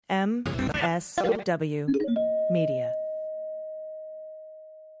MSW Media.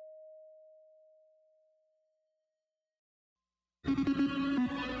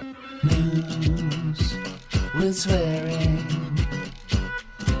 News with swearing.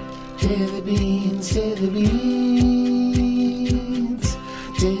 Daily beans, daily beans.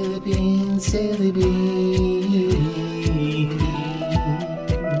 Daily beans, daily beans.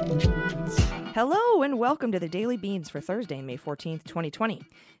 Hello and welcome to the Daily Beans for Thursday, May 14th, 2020.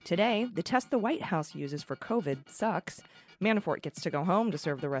 Today, the test the White House uses for COVID sucks. Manafort gets to go home to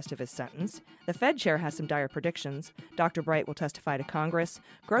serve the rest of his sentence. The Fed chair has some dire predictions. Dr. Bright will testify to Congress.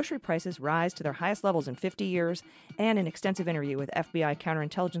 Grocery prices rise to their highest levels in 50 years. And an extensive interview with FBI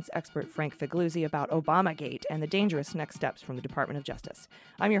counterintelligence expert Frank Figliuzzi about Obamagate and the dangerous next steps from the Department of Justice.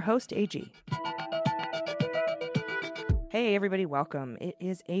 I'm your host, AG. Hey, everybody, welcome. It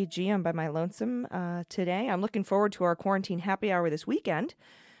is AG. I'm by my lonesome today. I'm looking forward to our quarantine happy hour this weekend.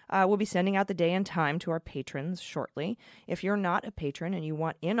 We'll be sending out the day and time to our patrons shortly. If you're not a patron and you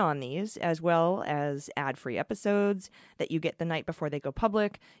want in on these, as well as ad-free episodes that you get the night before they go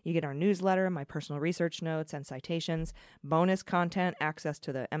public, you get our newsletter, my personal research notes and citations, bonus content, access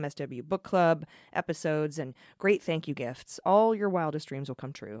to the MSW book club, episodes, and great thank you gifts. All your wildest dreams will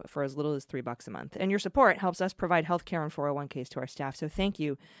come true for as little as $3 a month. And your support helps us provide healthcare and 401ks to our staff. So thank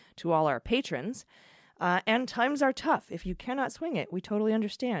you to all our patrons. And times are tough. If you cannot swing it, we totally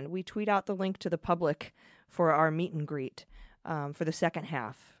understand. We tweet out the link to the public for our meet and greet for the second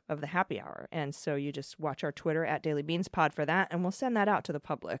half of the happy hour. And so you just watch our Twitter at Daily Beans Pod for that, and we'll send that out to the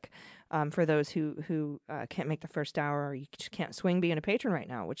public for those who can't make the first hour or you just can't swing being a patron right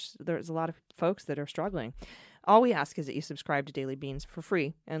now, which there's a lot of folks that are struggling. All we ask is that you subscribe to Daily Beans for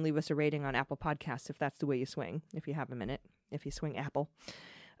free and leave us a rating on Apple Podcasts if that's the way you swing, if you have a minute, if you swing Apple.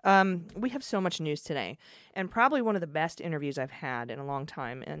 We have so much news today, and probably one of the best interviews I've had in a long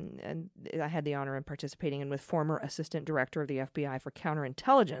time, and I had the honor of participating in with former Assistant Director of the FBI for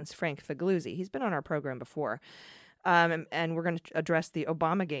Counterintelligence, Frank Figliuzzi. He's been on our program before, and we're going to address the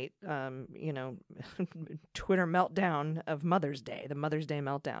Obamagate, Twitter meltdown of Mother's Day, the Mother's Day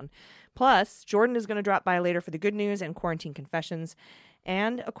meltdown. Plus, Jordan is going to drop by later for the good news and quarantine confessions.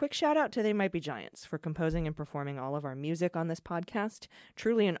 And a quick shout out to They Might Be Giants for composing and performing all of our music on this podcast.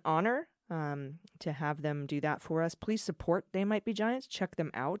 Truly an honor to have them do that for us. Please support They Might Be Giants. Check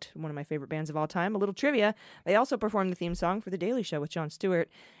them out. One of my favorite bands of all time. A little trivia. They also performed the theme song for The Daily Show with Jon Stewart.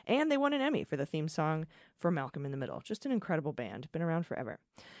 And they won an Emmy for the theme song for Malcolm in the Middle. Just an incredible band. Been around forever.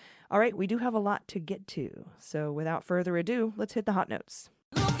 All right, we do have a lot to get to. So without further ado, let's hit the hot notes.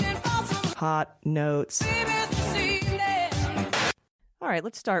 Hot notes. All right,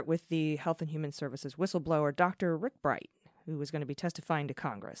 let's start with the Health and Human Services whistleblower, Dr. Rick Bright, who is going to be testifying to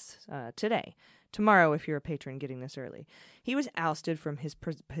Congress today. Tomorrow, if you're a patron getting this early. He was ousted from his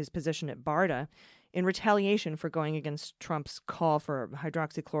position at BARDA in retaliation for going against Trump's call for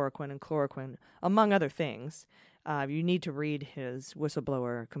hydroxychloroquine and chloroquine, among other things. You need to read his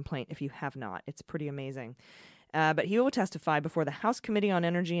whistleblower complaint if you have not. It's pretty amazing. But he will testify before the House Committee on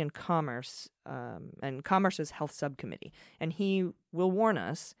Energy and Commerce and Commerce's Health Subcommittee. And he will warn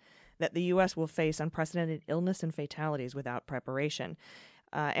us that the U.S. will face unprecedented illness and fatalities without preparation.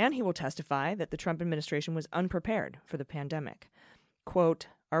 And he will testify that the Trump administration was unprepared for the pandemic. Quote,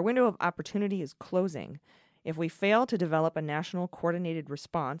 "Our window of opportunity is closing. If we fail to develop a national coordinated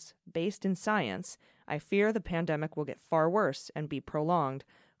response based in science, I fear the pandemic will get far worse and be prolonged,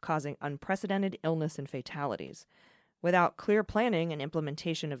 causing unprecedented illness and fatalities. Without clear planning and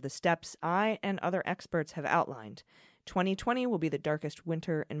implementation of the steps I and other experts have outlined, 2020 will be the darkest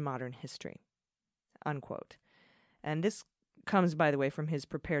winter in modern history." Unquote. And this comes, by the way, from his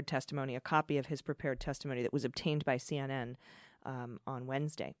prepared testimony, a copy of his prepared testimony that was obtained by CNN on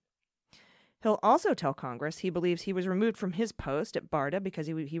Wednesday. He'll also tell Congress he believes he was removed from his post at BARDA because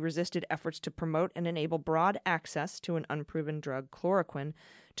he resisted efforts to promote and enable broad access to an unproven drug, chloroquine,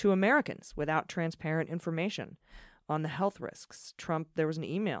 to Americans without transparent information on the health risks. There was an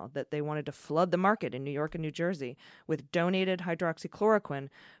email that they wanted to flood the market in New York and New Jersey with donated hydroxychloroquine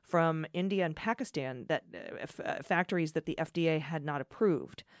from India and Pakistan, that factories that the FDA had not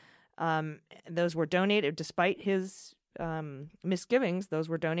approved. Those were donated despite his misgivings. Those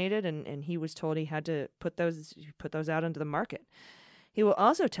were donated, and he was told he had to put those out into the market. He will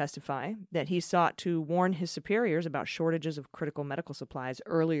also testify that he sought to warn his superiors about shortages of critical medical supplies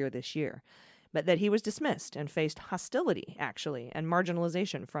earlier this year, but that he was dismissed and faced hostility, actually, and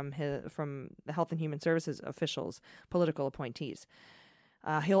marginalization from the Health and Human Services officials, political appointees.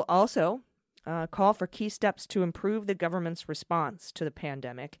 He'll also call for key steps to improve the government's response to the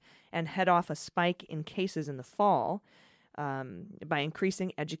pandemic and head off a spike in cases in the fall, by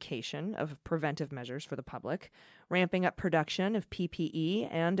increasing education of preventive measures for the public, ramping up production of PPE,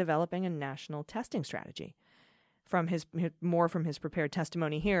 and developing a national testing strategy. From his prepared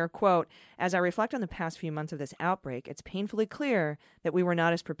testimony here, quote, "As I reflect on the past few months of this outbreak, it's painfully clear that we were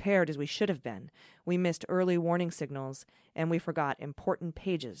not as prepared as we should have been. We missed early warning signals, and we forgot important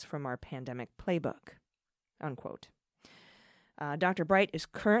pages from our pandemic playbook," unquote. Dr. Bright is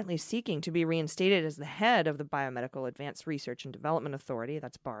currently seeking to be reinstated as the head of the Biomedical Advanced Research and Development Authority,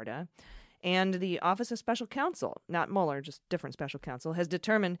 that's BARDA, and the Office of Special Counsel, not Mueller, just different special counsel, has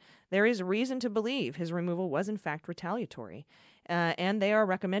determined there is reason to believe his removal was in fact retaliatory, and they are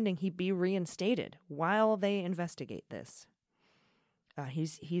recommending he be reinstated while they investigate this.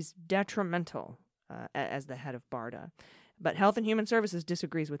 He's detrimental as the head of BARDA, but Health and Human Services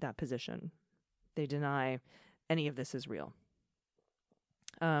disagrees with that position. They deny any of this is real.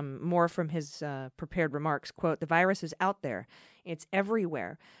 More from his prepared remarks, quote, "The virus is out there. It's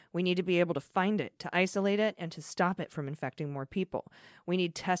everywhere. We need to be able to find it, to isolate it, and to stop it from infecting more people. We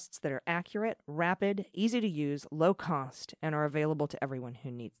need tests that are accurate, rapid, easy to use, low cost, and are available to everyone who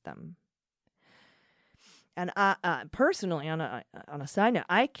needs them." And personally, on a side note,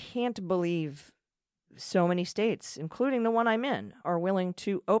 I can't believe so many states, including the one I'm in, are willing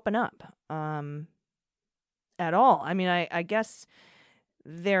to open up at all. I mean, I guess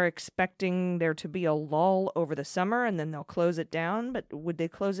they're expecting there to be a lull over the summer and then they'll close it down. But would they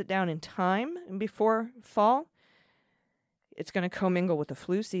close it down in time before fall? It's going to commingle with the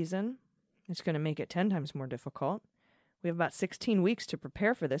flu season. It's going to make it 10 times more difficult. We have about 16 weeks to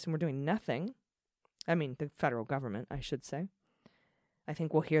prepare for this and we're doing nothing. I mean, the federal government, I should say. I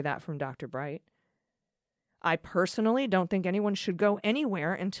think we'll hear that from Dr. Bright. I personally don't think anyone should go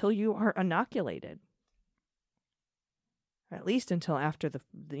anywhere until you are inoculated. At least until after the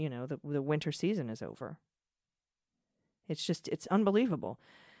winter season is over. It's unbelievable.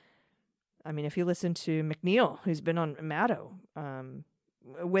 I mean, if you listen to McNeil, who's been on Maddow,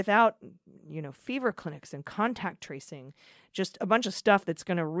 without, fever clinics and contact tracing, just a bunch of stuff that's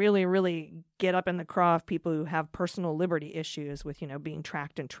going to really, really get up in the craw of people who have personal liberty issues with, being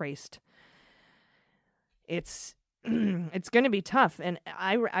tracked and traced. It's going to be tough. And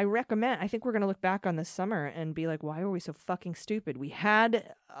I recommend, I think we're going to look back on this summer and be like, why were we so fucking stupid? We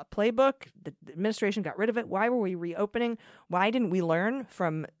had a playbook. The administration got rid of it. Why were we reopening? Why didn't we learn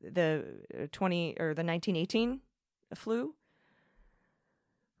from the 1918 flu?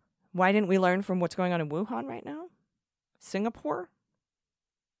 Why didn't we learn from what's going on in Wuhan right now? Singapore?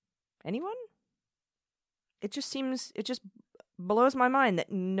 Anyone? It just blows my mind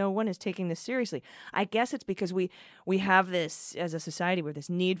that no one is taking this seriously. I guess it's because we have this, as a society, with this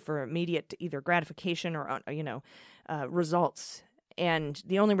need for immediate either gratification or, results. And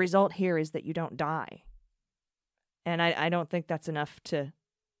the only result here is that you don't die. And I don't think that's enough to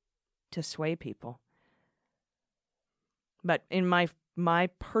sway people. But in my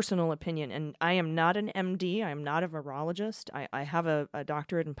personal opinion, and I am not an MD, I am not a virologist, I have a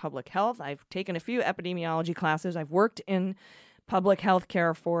doctorate in public health, I've taken a few epidemiology classes, I've worked in public health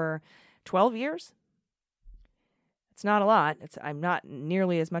care for 12 years. It's not a lot. I'm not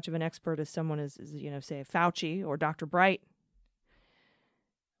nearly as much of an expert as someone as say Fauci or Dr. Bright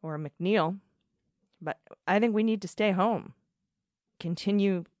or McNeil. But I think we need to stay home,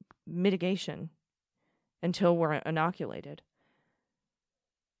 continue mitigation until we're inoculated.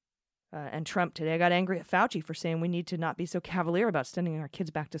 And Trump today got angry at Fauci for saying we need to not be so cavalier about sending our kids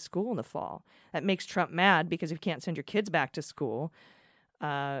back to school in the fall. That makes Trump mad because if you can't send your kids back to school,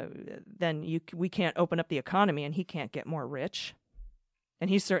 then we can't open up the economy and he can't get more rich. And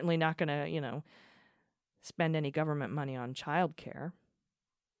he's certainly not going to, spend any government money on childcare.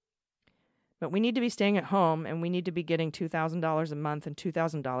 But we need to be staying at home and we need to be getting $2,000 a month and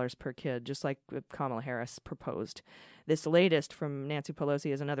 $2,000 per kid, just like Kamala Harris proposed. This latest from Nancy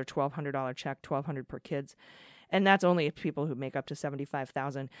Pelosi is another $1,200 check, $1,200 per kids. And that's only if people who make up to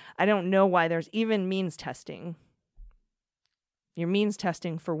 $75,000. I don't know why there's even means testing. You're means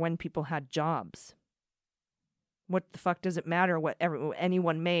testing for when people had jobs. What the fuck does it matter what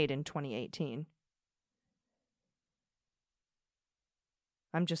anyone made in 2018?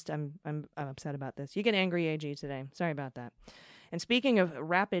 I'm upset about this. You get angry, AG, today. Sorry about that. And speaking of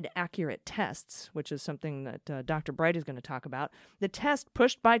rapid, accurate tests, which is something that Dr. Bright is going to talk about, the test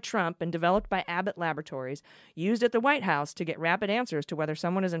pushed by Trump and developed by Abbott Laboratories, used at the White House to get rapid answers to whether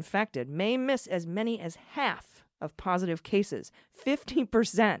someone is infected, may miss as many as half of positive cases,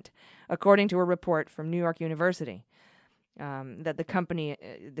 50%, according to a report from New York University, that the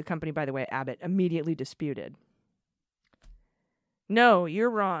company, by the way, Abbott, immediately disputed. No, you're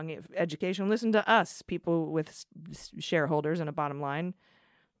wrong. If education, listen to us, people with shareholders and a bottom line.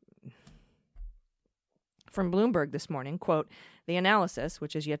 From Bloomberg this morning, quote, the analysis,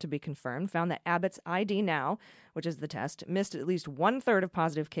 which is yet to be confirmed, found that Abbott's ID Now, which is the test, missed at least 1/3 of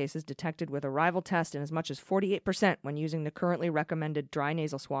positive cases detected with a rival test and as much as 48% when using the currently recommended dry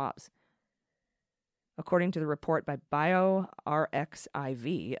nasal swabs. According to the report by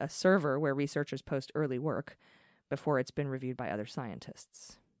BioRxiv, a server where researchers post early work before it's been reviewed by other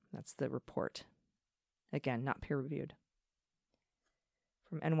scientists. That's the report. Again, not peer-reviewed.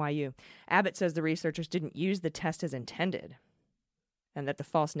 From NYU, Abbott says the researchers didn't use the test as intended, and that the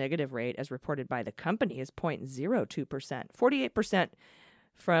false negative rate, as reported by the company, is 0.02%. 48%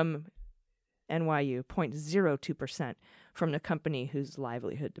 from NYU, 0.02% from the company whose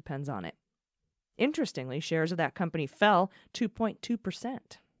livelihood depends on it. Interestingly, shares of that company fell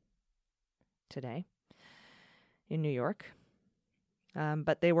 2.2% today in New York,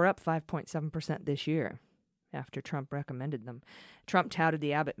 but they were up 5.7% this year after Trump recommended them. Trump touted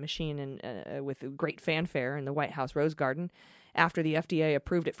the Abbott machine with great fanfare in the White House Rose Garden after the FDA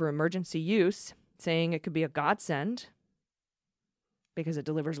approved it for emergency use, saying it could be a godsend because it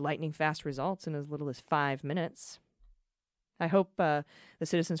delivers lightning-fast results in as little as 5 minutes. I hope the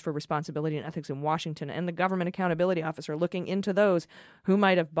Citizens for Responsibility and Ethics in Washington and the Government Accountability Office are looking into those who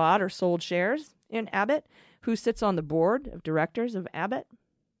might have bought or sold shares in Abbott, who sits on the board of directors of Abbott.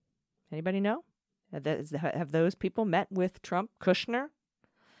 Anybody know? Have those people met with Trump, Kushner,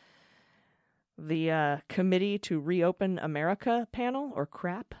 the Committee to Reopen America panel, or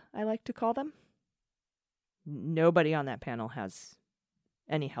CRAP, I like to call them? Nobody on that panel has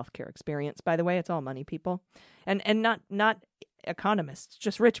any healthcare experience, by the way. It's all money people. And not economists,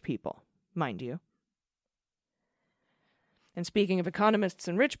 just rich people, mind you. And speaking of economists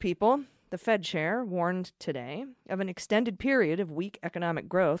and rich people, the Fed chair warned today of an extended period of weak economic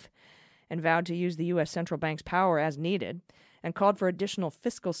growth and vowed to use the U.S. central bank's power as needed, and called for additional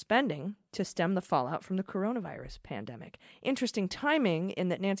fiscal spending to stem the fallout from the coronavirus pandemic. Interesting timing in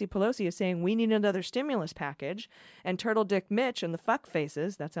that Nancy Pelosi is saying we need another stimulus package, and Turtle Dick Mitch and the fuck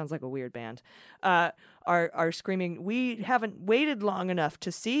faces, that sounds like a weird band, are screaming, we haven't waited long enough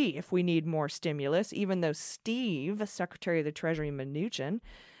to see if we need more stimulus, even though Steve, Secretary of the Treasury Mnuchin,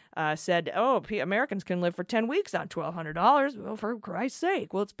 said, Americans can live for 10 weeks on $1,200. Well, for Christ's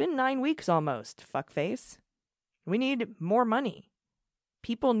sake. Well, it's been 9 weeks almost, fuckface. We need more money.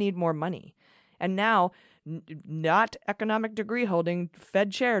 People need more money. And now, not economic degree holding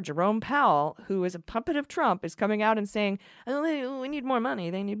Fed Chair Jerome Powell, who is a puppet of Trump, is coming out and saying, we need more money.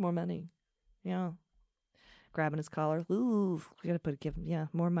 They need more money. Yeah. Grabbing his collar. Ooh, we got to give him,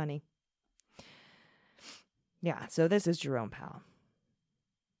 more money. Yeah, so this is Jerome Powell.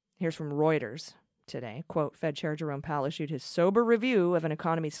 Here's from Reuters today. Quote, Fed Chair Jerome Powell issued his sober review of an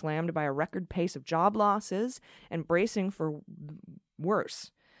economy slammed by a record pace of job losses and bracing for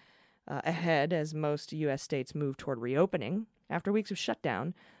worse ahead as most U.S. states move toward reopening after weeks of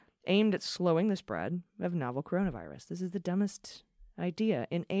shutdown aimed at slowing the spread of novel coronavirus. This is the dumbest idea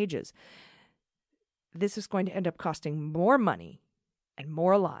in ages. This is going to end up costing more money and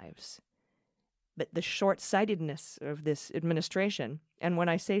more lives. But the short-sightedness of this administration, and when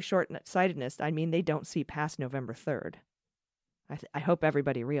I say short-sightedness, I mean they don't see past November 3rd. I hope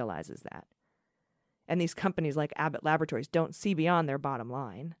everybody realizes that. And these companies like Abbott Laboratories don't see beyond their bottom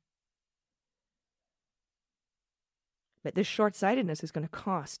line. But this short-sightedness is going to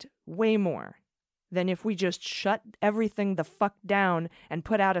cost way more than if we just shut everything the fuck down and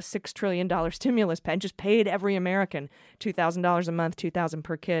put out a $6 trillion stimulus and just paid every American $2,000 a month, $2,000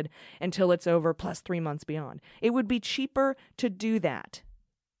 per kid until it's over, plus 3 months beyond. It would be cheaper to do that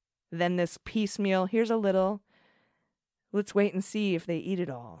than this piecemeal. Here's a little. Let's wait and see if they eat it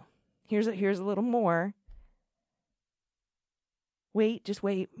all. Here's a little more. Wait, just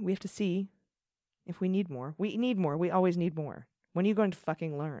wait. We have to see if we need more. We need more. We always need more. When are you going to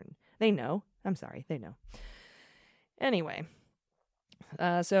fucking learn? They know. I'm sorry, they know. Anyway,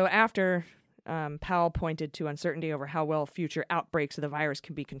 so after Powell pointed to uncertainty over how well future outbreaks of the virus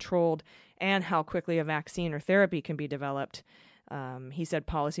can be controlled and how quickly a vaccine or therapy can be developed, he said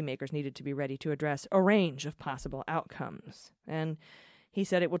policymakers needed to be ready to address a range of possible outcomes. And he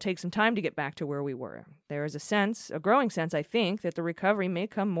said it will take some time to get back to where we were. There is a growing sense, I think, that the recovery may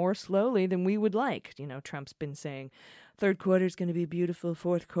come more slowly than we would like. You know, Trump's been saying, third quarter is going to be beautiful.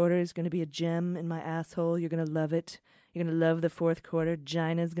 Fourth quarter is going to be a gem in my asshole. You're going to love it. You're going to love the fourth quarter.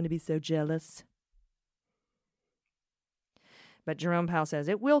 Gina's going to be so jealous. But Jerome Powell says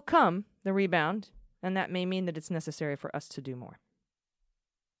it will come, the rebound, and that may mean that it's necessary for us to do more.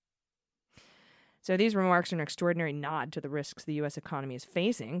 So these remarks are an extraordinary nod to the risks the U.S. economy is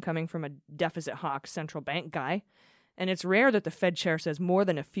facing, coming from a deficit hawk central bank guy. And it's rare that the Fed chair says more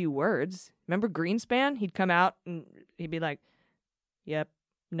than a few words. Remember Greenspan? He'd come out and he'd be like, yep,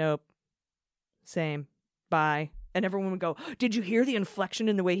 nope, same, bye. And everyone would go, did you hear the inflection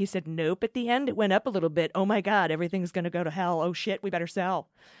in the way he said nope at the end? It went up a little bit. Oh, my God, everything's going to go to hell. Oh, shit, we better sell.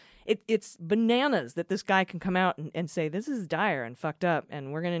 It's bananas that this guy can come out and say, this is dire and fucked up,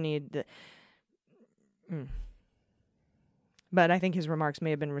 and we're going to need... But I think his remarks may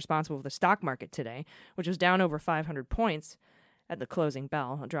have been responsible for the stock market today, which was down over 500 points at the closing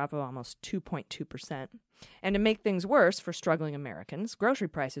bell, a drop of almost 2.2%. And to make things worse for struggling Americans, grocery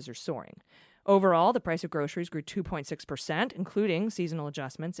prices are soaring. Overall, the price of groceries grew 2.6%, including seasonal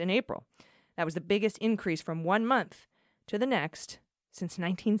adjustments, in April. That was the biggest increase from one month to the next since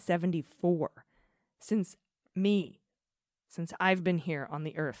 1974. Since I've been here on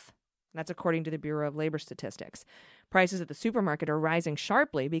the earth. That's according to the Bureau of Labor Statistics. Prices at the supermarket are rising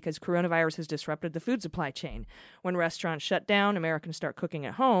sharply because coronavirus has disrupted the food supply chain. When restaurants shut down, Americans start cooking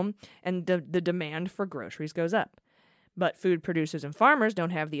at home, and the demand for groceries goes up. But food producers and farmers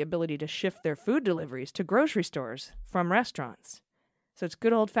don't have the ability to shift their food deliveries to grocery stores from restaurants. So it's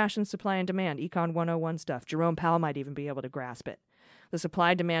good old-fashioned supply and demand, Econ 101 stuff. Jerome Powell might even be able to grasp it. The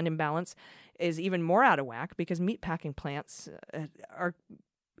supply-demand imbalance is even more out of whack because meatpacking plants are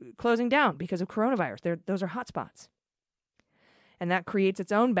closing down because of coronavirus. Those are hotspots. And that creates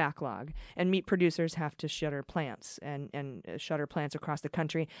its own backlog. And meat producers have to shutter plants and shutter plants across the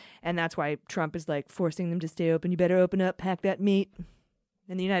country. And that's why Trump is like forcing them to stay open. You better open up, pack that meat.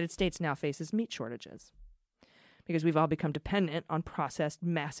 And the United States now faces meat shortages because we've all become dependent on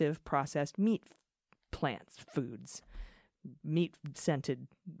massive processed meat plants, foods, meat-scented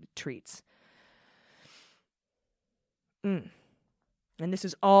treats. And this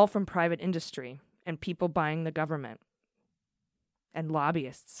is all from private industry and people buying the government and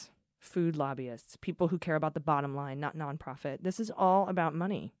lobbyists, food lobbyists, people who care about the bottom line, not nonprofit. This is all about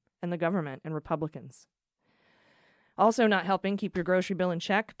money and the government and Republicans. Also not helping keep your grocery bill in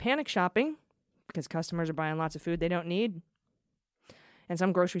check, panic shopping, because customers are buying lots of food they don't need. And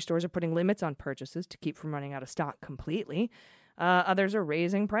some grocery stores are putting limits on purchases to keep from running out of stock completely. Others are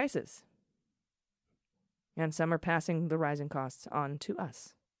raising prices. And some are passing the rising costs on to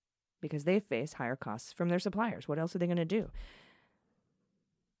us because they face higher costs from their suppliers. What else are they going to do?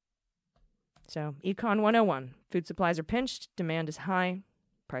 So, Econ 101. Food supplies are pinched, demand is high,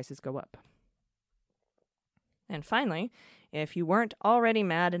 prices go up. And finally, if you weren't already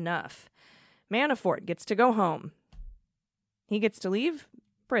mad enough, Manafort gets to go home. He gets to leave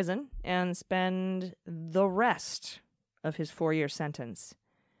prison and spend the rest of his 4-year sentence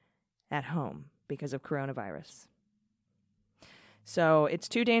at home because of coronavirus. So it's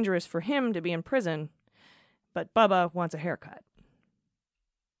too dangerous for him to be in prison, but Bubba wants a haircut.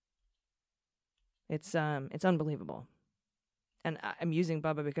 It's unbelievable. And I'm using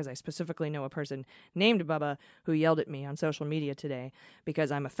Bubba because I specifically know a person named Bubba who yelled at me on social media today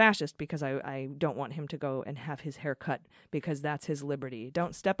because I'm a fascist, because I don't want him to go and have his hair cut because that's his liberty.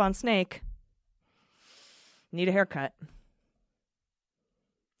 Don't step on snake. Need a haircut.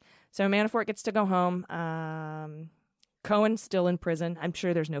 So Manafort gets to go home. Cohen's still in prison. I'm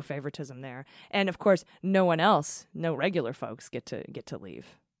sure there's no favoritism there. And of course, no one else, no regular folks get to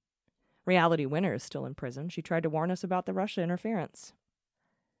leave. Reality Winner is still in prison. She tried to warn us about the Russia interference.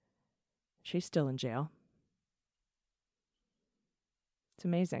 She's still in jail. It's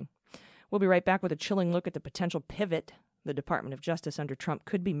amazing. We'll be right back with a chilling look at the potential pivot the Department of Justice under Trump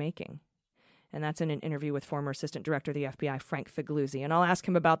could be making. And that's in an interview with former Assistant Director of the FBI, Frank Figliuzzi. And I'll ask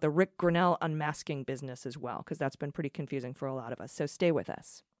him about the Rick Grinnell unmasking business as well, because that's been pretty confusing for a lot of us. So stay with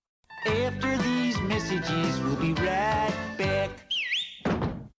us. After these messages, we'll be right back.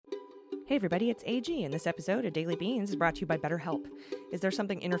 Hey everybody, it's AG, and this episode of Daily Beans is brought to you by BetterHelp. Is there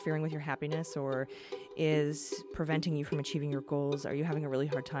something interfering with your happiness or is preventing you from achieving your goals? Are you having a really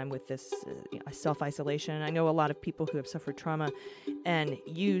hard time with this self-isolation? I know a lot of people who have suffered trauma and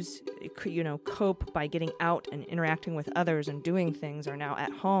cope by getting out and interacting with others and doing things are now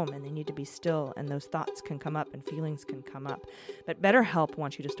at home and they need to be still, and those thoughts can come up and feelings can come up. But BetterHelp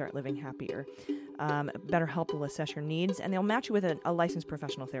wants you to start living happier. BetterHelp will assess your needs and they'll match you with a licensed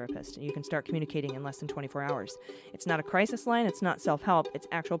professional therapist. You can start communicating in less than 24 hours. It's not a crisis line, it's not self-help, it's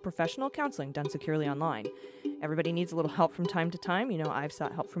actual professional counseling done securely online. Everybody needs a little help from time to time. You know, I've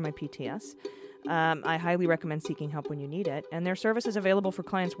sought help from my PTS. I highly recommend seeking help when you need it, and their service is available for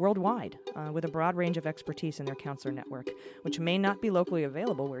clients worldwide with a broad range of expertise in their counselor network, which may not be locally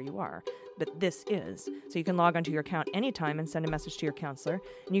available where you are. but this is. So you can log onto your account anytime and send a message to your counselor,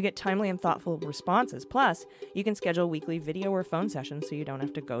 and you get timely and thoughtful responses. Plus, you can schedule weekly video or phone sessions so you don't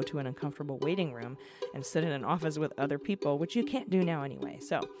have to go to an uncomfortable waiting room and sit in an office with other people, which you can't do now anyway.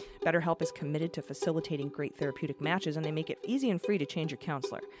 So BetterHelp is committed to facilitating great therapeutic matches, and they make it easy and free to change your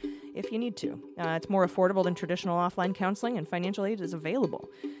counselor if you need to. It's more affordable than traditional offline counseling, and financial aid is available.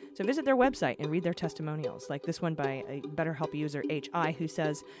 So visit their website and read their testimonials, like this one by a BetterHelp user, HI, who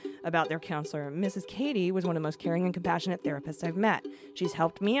says about their counselor, Mrs. Katie was one of the most caring and compassionate therapists I've met. She's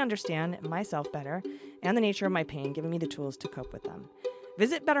helped me understand myself better and the nature of my pain, giving me the tools to cope with them.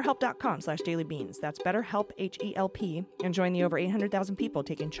 Visit BetterHelp.com/dailybeans. That's BetterHelp, H-E-L-P, and join the over 800,000 people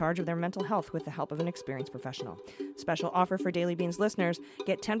taking charge of their mental health with the help of an experienced professional. Special offer for Daily Beans listeners.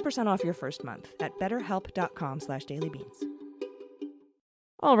 Get 10% off your first month at BetterHelp.com/dailybeans.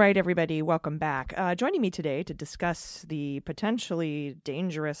 All right, everybody, welcome back. Joining me today to discuss the potentially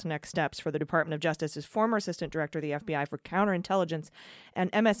dangerous next steps for the Department of Justice is former Assistant Director of the FBI for Counterintelligence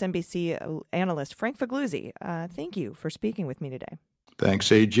and MSNBC analyst Frank Figliuzzi. Thank you for speaking with me today.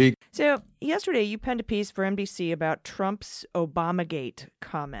 Thanks, AG. So yesterday you penned a piece for NBC about Trump's Obamagate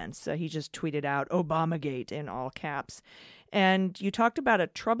comments. He just tweeted out Obamagate in all caps. And you talked about a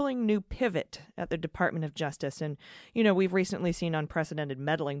troubling new pivot at the Department of Justice. And, you know, we've recently seen unprecedented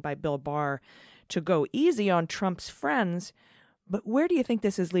meddling by Bill Barr to go easy on Trump's friends. But where do you think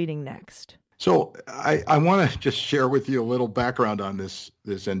this is leading next? So I want to just share with you a little background on this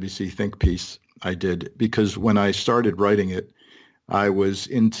NBC Think piece I did, because when I started writing it, I was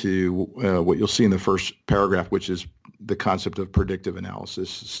into what you'll see in the first paragraph, which is the concept of predictive analysis,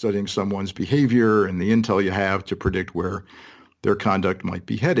 studying someone's behavior and the intel you have to predict where their conduct might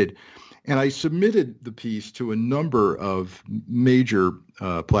be headed. And I submitted the piece to a number of major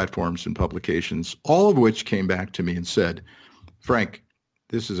platforms and publications, all of which came back to me and said, Frank,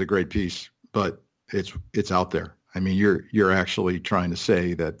 this is a great piece, but it's out there. I mean, you're actually trying to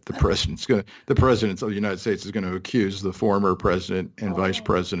say that the president of the United States is going to accuse the former president and vice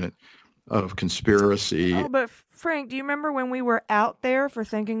president of conspiracy. Oh, but Frank, do you remember when we were out there for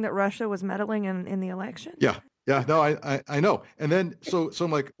thinking that Russia was meddling in the election? Yeah. No, I know. And then so I'm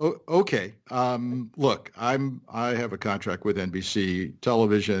like, okay, look, I have a contract with NBC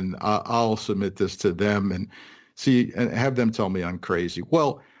Television. I'll submit this to them and see and have them tell me I'm crazy.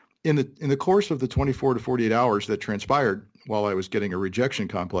 Well, in the course of the 24 to 48 hours that transpired while I was getting a rejection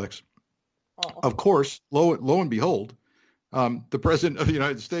complex, of course, lo and behold, the president of the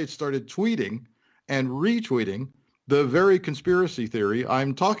United States started tweeting and retweeting the very conspiracy theory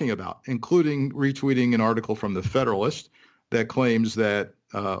I'm talking about, including retweeting an article from the Federalist that claims that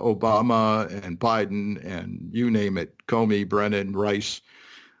Obama and Biden and you name it, Comey, Brennan, Rice,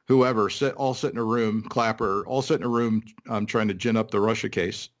 whoever, all sit in a room, Clapper, all sit in a room trying to gin up the Russia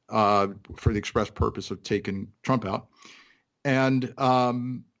case for the express purpose of taking Trump out. And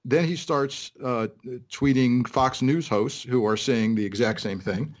then he starts tweeting Fox News hosts who are saying the exact same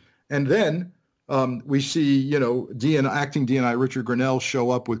thing. And then we see, acting DNI Richard Grenell show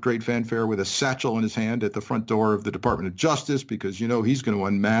up with great fanfare with a satchel in his hand at the front door of the Department of Justice because, he's going to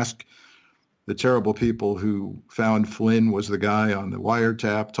unmask the terrible people who found Flynn was the guy on the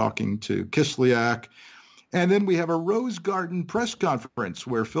wiretap talking to Kislyak. And then we have a Rose Garden press conference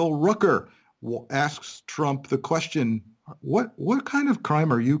where Phil Rooker asks Trump the question, what kind of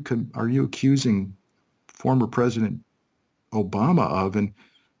crime are you accusing former President Obama of? And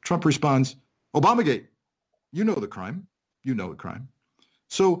Trump responds, Obamagate. You know the crime. You know the crime.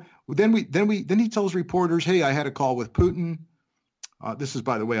 So then he tells reporters, hey, I had a call with Putin. This is,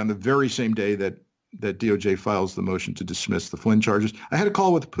 by the way, on the very same day that DOJ files the motion to dismiss the Flynn charges. I had a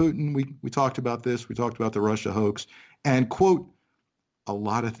call with Putin. We talked about this. We talked about the Russia hoax. And, quote, a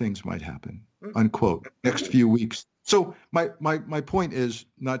lot of things might happen, unquote, next few weeks. So my point is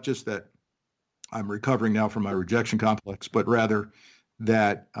not just that I'm recovering now from my rejection complex, but rather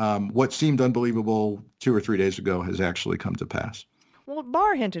that what seemed unbelievable 2 or 3 days ago has actually come to pass. Well,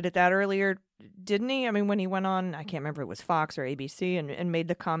 Barr hinted at that earlier, didn't he? I mean, when he went on, I can't remember if it was Fox or ABC, and made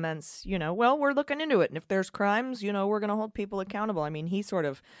the comments, well, we're looking into it. And if there's crimes, we're going to hold people accountable. I mean, he sort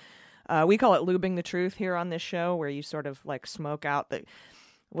of, we call it lubing the truth here on this show, where you sort of like smoke out the,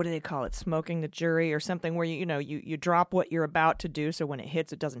 what do they call it? Smoking the jury or something, where you drop what you're about to do. So when it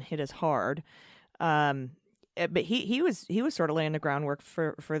hits, it doesn't hit as hard. But he was sort of laying the groundwork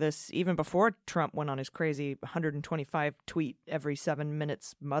for this even before Trump went on his crazy 125 tweet every 7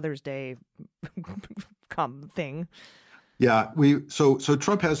 minutes Mother's Day thing. Yeah, so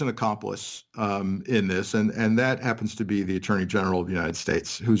Trump has an accomplice in this, and that happens to be the Attorney General of the United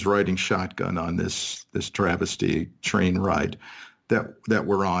States, who's riding shotgun on this travesty train ride that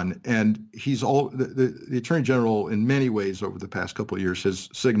we're on. And the Attorney General in many ways over the past couple of years has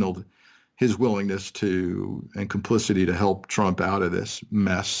signaled his willingness to and complicity to help Trump out of this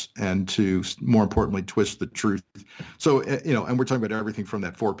mess and to, more importantly, twist the truth. So, and we're talking about everything from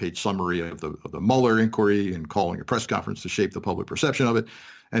that 4-page summary of the Mueller inquiry and calling a press conference to shape the public perception of it,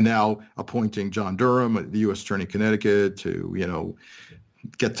 and now appointing John Durham, the U.S. Attorney in Connecticut, to,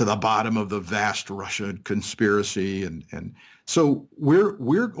 get to the bottom of the vast Russian conspiracy. And so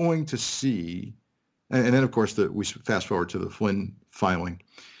we're going to see, and then, of course, we fast forward to the Flynn filing.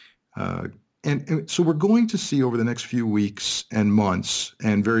 And so we're going to see over the next few weeks and months,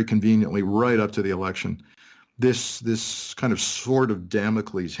 and very conveniently right up to the election, this kind of sword of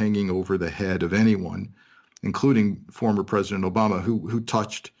Damocles hanging over the head of anyone, including former President Obama, who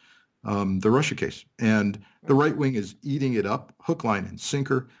touched the Russia case. And the right wing is eating it up, hook, line, and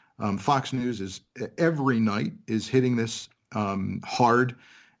sinker. Fox News is every night is hitting this hard.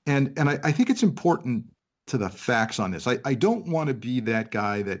 And I think it's important to the facts on this. I don't want to be that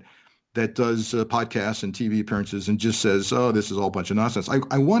guy that does podcasts and TV appearances and just says, oh, this is all a bunch of nonsense.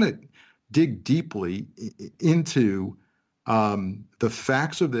 I want to dig deeply into the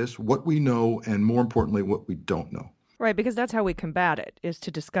facts of this, what we know, and more importantly, what we don't know. Right, because that's how we combat it, is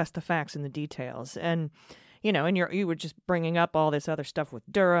to discuss the facts and the details. And, and you were just bringing up all this other stuff with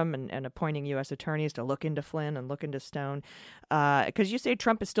Durham and appointing U.S. attorneys to look into Flynn and look into Stone. Because you say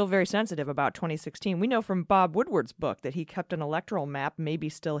Trump is still very sensitive about 2016. We know from Bob Woodward's book that he kept an electoral map, maybe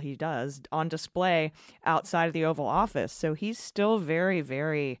still he does, on display outside of the Oval Office. So he's still very,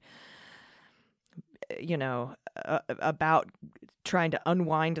 very, about trying to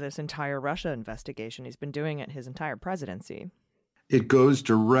unwind this entire Russia investigation. He's been doing it his entire presidency. It goes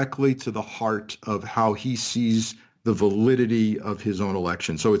directly to the heart of how he sees the validity of his own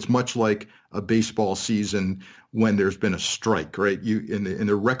election. So it's much like a baseball season when there's been a strike, right? In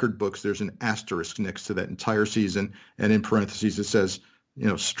the record books, there's an asterisk next to that entire season, and in parentheses it says,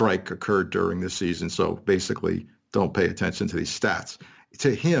 strike occurred during this season. So basically, don't pay attention to these stats.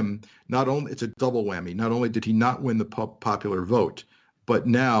 To him, not only it's a double whammy. Not only did he not win the popular vote, but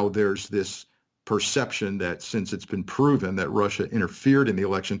now there's this perception that since it's been proven that Russia interfered in the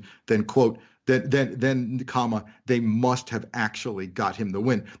election, then, quote, comma, they must have actually got him the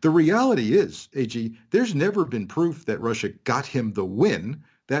win. The reality is, AG, there's never been proof that Russia got him the win.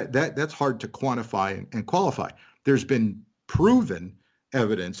 That's hard to quantify and qualify. There's been proven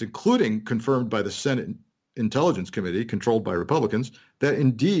evidence, including confirmed by the Senate Intelligence Committee, controlled by Republicans, that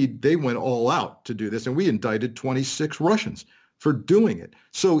indeed they went all out to do this, and we indicted 26 Russians for doing it.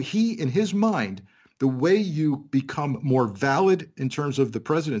 So he, in his mind, the way you become more valid in terms of the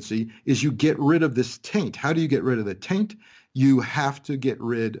presidency is you get rid of this taint. How do you get rid of the taint? You have to get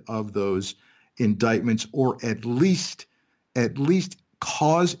rid of those indictments, or at least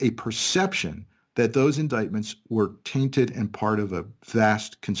cause a perception that those indictments were tainted and part of a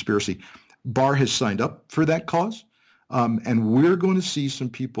vast conspiracy. Barr has signed up for that cause, and we're going to see some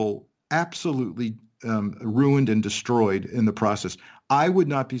people absolutely ruined and destroyed in the process. I would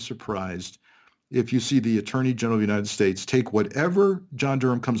not be surprised if you see the Attorney General of the United States take whatever John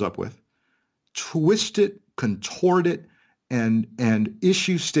Durham comes up with, twist it, contort it, and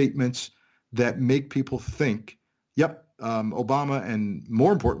issue statements that make people think, yep, Obama and,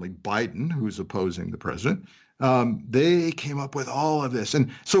 more importantly, Biden, who's opposing the president, they came up with all of this.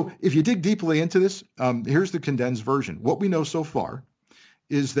 And so if you dig deeply into this, here's the condensed version. What we know so far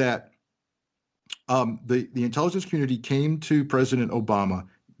is that the intelligence community came to President Obama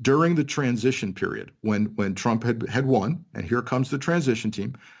during the transition period when Trump had won, and here comes the transition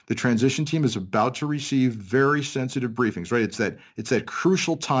team. The transition team is about to receive very sensitive briefings, right? It's that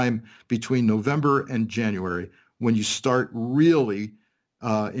crucial time between November and January when you start really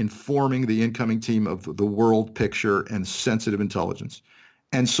informing the incoming team of the world picture and sensitive intelligence.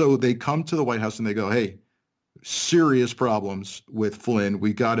 And so they come to the White House and they go, hey, serious problems with Flynn.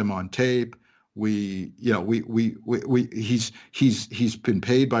 We got him on tape. He's been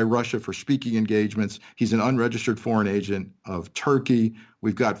paid by Russia for speaking engagements. He's an unregistered foreign agent of Turkey.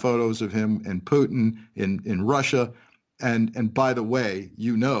 We've got photos of him and Putin in Russia. And by the way,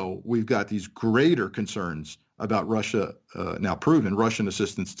 we've got these greater concerns about Russia, now proven Russian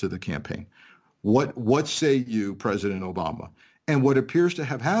assistance to the campaign. What say you, President Obama? And what appears to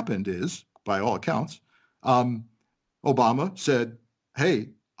have happened is, by all accounts, Obama said, hey,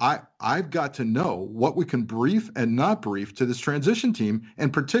 I've got to know what we can brief and not brief to this transition team,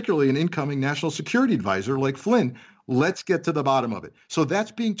 and particularly an incoming national security advisor like Flynn. Let's get to the bottom of it. So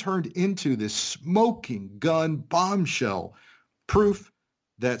that's being turned into this smoking gun bombshell proof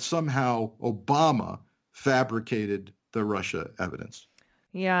that somehow Obama fabricated the Russia evidence.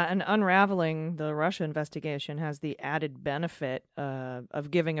 Yeah, and unraveling the Russia investigation has the added benefit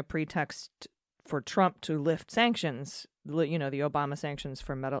of giving a pretext for Trump to lift sanctions, the Obama sanctions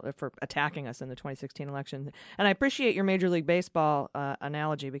for attacking us in the 2016 election. And I appreciate your Major League Baseball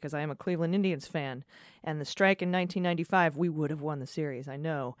analogy, because I am a Cleveland Indians fan, and the strike in 1995, we would have won the series, I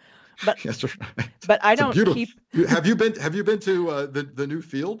know. But Yes, right. But I It's a don't beautiful. keep. Have you been to the new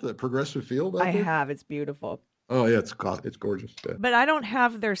field, the Progressive Field out I there? have. It's beautiful. Oh yeah, it's gorgeous. Yeah. But I don't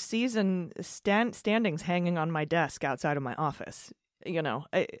have their season standings hanging on my desk outside of my office.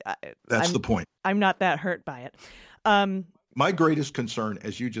 That's the point. I'm not that hurt by it. My greatest concern,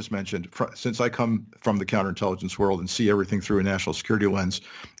 as you just mentioned, since I come from the counterintelligence world and see everything through a national security lens,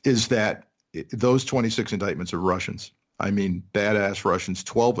 is that those 26 indictments are Russians. I mean, badass Russians.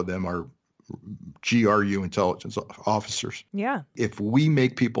 12 of them are GRU intelligence officers. Yeah. If we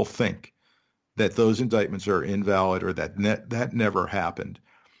make people think that those indictments are invalid, or that never happened,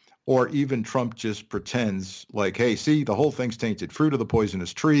 or even Trump just pretends like, hey, see, the whole thing's tainted, fruit of the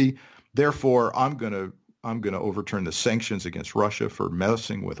poisonous tree, therefore I'm going to overturn the sanctions against Russia for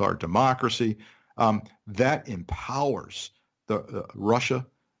messing with our democracy, that empowers the Russia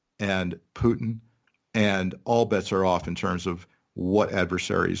and Putin, and all bets are off in terms of what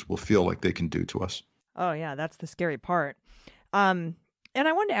adversaries will feel like they can do to us. Oh, yeah, that's the scary part. And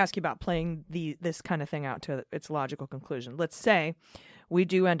I wanted to ask you about playing this kind of thing out to its logical conclusion. Let's say we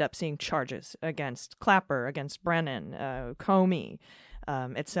do end up seeing charges against Clapper, against Brennan, Comey,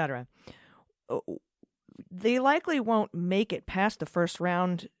 etc. They likely won't make it past the first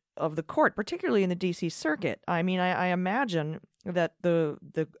round of the court, particularly in the D.C. Circuit. I mean, I imagine that the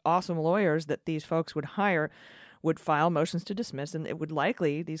awesome lawyers that these folks would hire would file motions to dismiss, and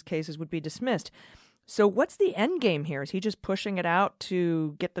these cases would be dismissed. So what's the end game here? Is he just pushing it out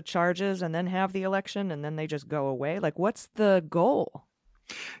to get the charges and then have the election and then they just go away? Like, what's the goal?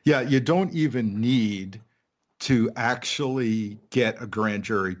 Yeah, you don't even need to actually get a grand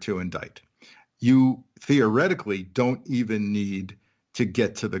jury to indict. You theoretically don't even need to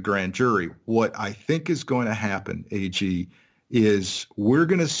get to the grand jury. What I think is going to happen, AG, is we're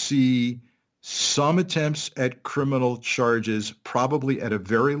going to see some attempts at criminal charges, probably at a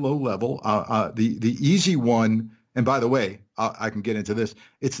very low level. The easy one, and by the way, I can get into this,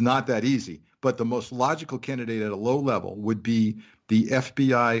 it's not that easy, but the most logical candidate at a low level would be the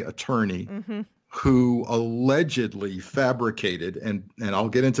FBI attorney who allegedly fabricated, and I'll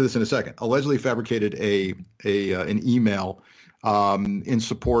get into this in a second, allegedly fabricated an email in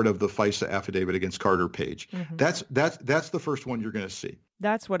support of the FISA affidavit against Carter Page. That's the first one you're going to see.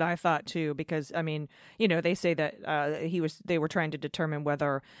 That's what I thought too, because I mean, they say that they were trying to determine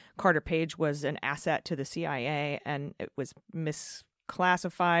whether Carter Page was an asset to the CIA, and it was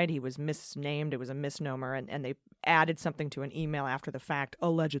misclassified. He was misnamed. It was a misnomer, and they added something to an email after the fact,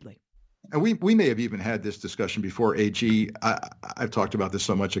 allegedly. And we may have even had this discussion before, AG. I've talked about this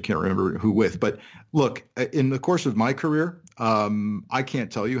so much I can't remember who with. But look, in the course of my career, I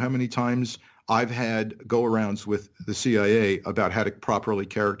can't tell you how many times I've had go-arounds with the CIA about how to properly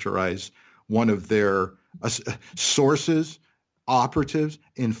characterize one of their sources, operatives,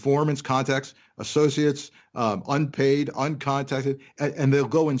 informants, contacts, associates, unpaid, uncontacted, and they'll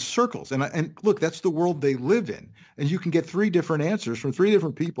go in circles. And look, that's the world they live in. And you can get 3 different answers from 3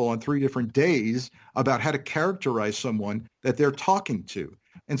 different people on 3 different days about how to characterize someone that they're talking to.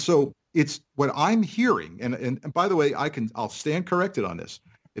 And so it's what I'm hearing. And by the way, I'll stand corrected on this.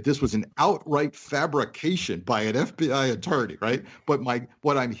 If this was an outright fabrication by an FBI attorney, right? But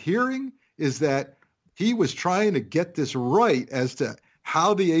what I'm hearing is that he was trying to get this right as to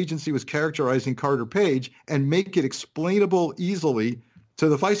how the agency was characterizing Carter Page and make it explainable easily to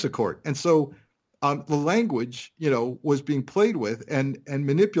the FISA court. And so the language, was being played with and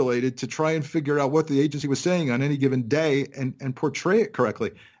manipulated to try and figure out what the agency was saying on any given day and portray it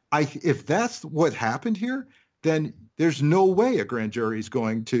correctly. If that's what happened here, then there's no way a grand jury is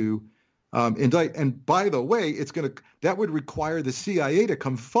going to indict. And by the way, that would require the CIA to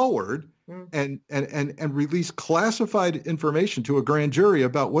come forward and release classified information to a grand jury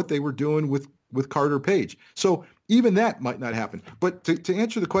about what they were doing with Carter Page. So even that might not happen. But to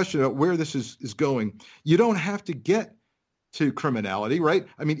answer the question about where this is going, you don't have to get to criminality, right?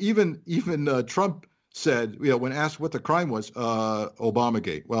 I mean, even Trump said, when asked what the crime was,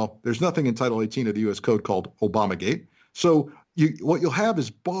 Obamagate. Well, there's nothing in Title 18 of the U.S. Code called Obamagate. So what you'll have is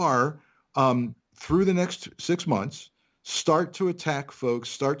Barr through the next 6 months start to attack folks,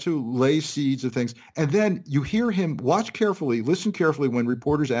 start to lay seeds of things, and then you hear him watch carefully, listen carefully when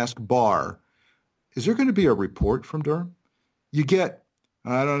reporters ask Barr, "Is there going to be a report from Durham?" You get,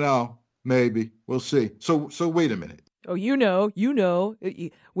 "I don't know, maybe, we'll see." So wait a minute. Oh,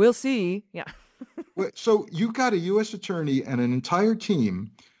 we'll see. Yeah. So you got a U.S. attorney and an entire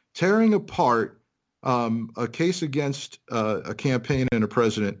team tearing apart a case against a campaign and a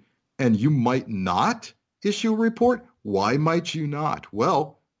president, and you might not issue a report. Why might you not?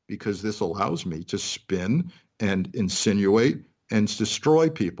 Well, because this allows me to spin and insinuate and destroy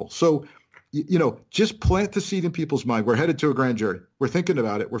people. So, just plant the seed in people's mind. We're headed to a grand jury. We're thinking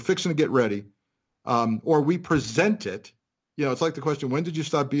about it. We're fixing to get ready. Or we present it. It's like the question, when did you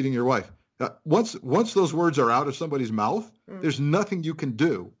stop beating your wife? Once those words are out of somebody's mouth, there's nothing you can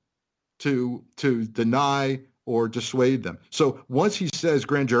do to deny or dissuade them. So once he says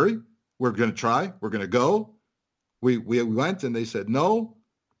grand jury, we're going to try, we're going to go. We went and they said no.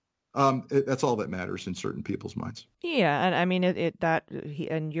 That's all that matters in certain people's minds. Yeah, and I mean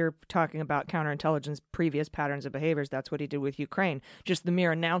and you're talking about counterintelligence, previous patterns of behaviors. That's what he did with Ukraine. Just the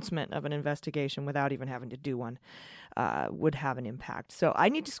mere announcement of an investigation without even having to do one would have an impact. So I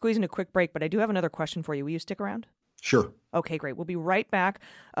need to squeeze in a quick break, but I do have another question for you. Will you stick around? Sure. Okay, great. We'll be right back.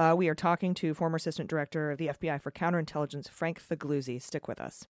 We are talking to former Assistant Director of the FBI for Counterintelligence, Frank Figliuzzi. Stick with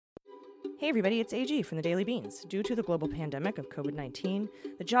us. Hey everybody, it's AG from the Daily Beans. Due to the global pandemic of COVID-19,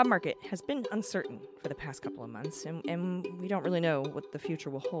 the job market has been uncertain for the past couple of months, and we don't really know what the future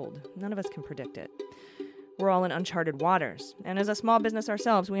will hold. None of us can predict it. We're all in uncharted waters, and as a small business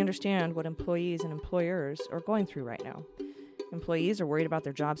ourselves, we understand what employees and employers are going through right now. Employees are worried about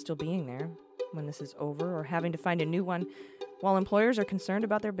their job still being there when this is over or having to find a new one, while employers are concerned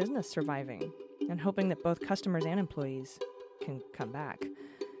about their business surviving and hoping that both customers and employees can come back.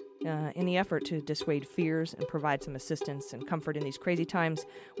 In the effort to dissuade fears and provide some assistance and comfort in these crazy times,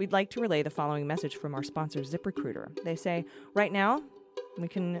 we'd like to relay the following message from our sponsor, ZipRecruiter. They say, right now, we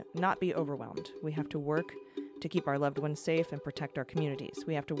can not be overwhelmed. We have to work to keep our loved ones safe and protect our communities.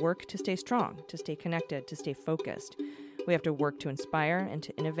 We have to work to stay strong, to stay connected, to stay focused. We have to work to inspire and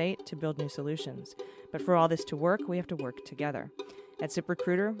to innovate, to build new solutions. But for all this to work, we have to work together. At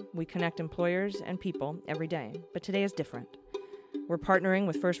ZipRecruiter, we connect employers and people every day, but today is different. We're partnering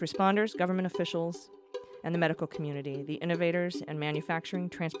with first responders, government officials, and the medical community, the innovators and manufacturing,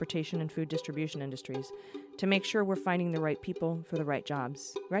 transportation, and food distribution industries to make sure we're finding the right people for the right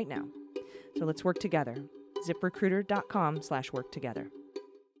jobs right now. So let's work together. ZipRecruiter.com/work together.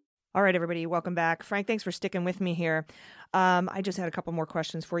 All right, everybody, welcome back. Frank, thanks for sticking with me here. I just had a couple more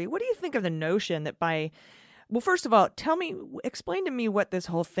questions for you. What do you think of the notion that well, first of all, explain to me what this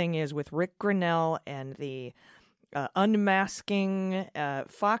whole thing is with Rick Grinnell and the unmasking.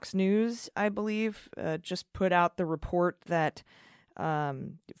 Fox News, I believe, just put out the report that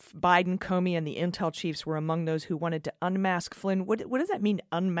Biden, Comey, and the intel chiefs were among those who wanted to unmask Flynn. What does that mean,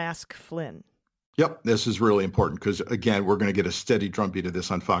 unmask Flynn? Yep, this is really important because, again, we're going to get a steady drumbeat of this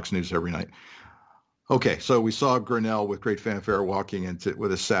on Fox News every night. Okay, so we saw Grinnell with great fanfare walking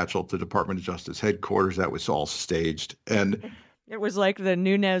with a satchel to Department of Justice headquarters. That was all staged. And it was like the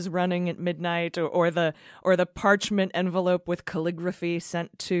Nunez running at midnight, or the parchment envelope with calligraphy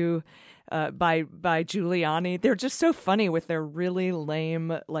sent to by Giuliani. They're just so funny with their really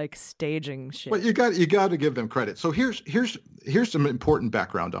lame staging shit. But you got to give them credit. So here's some important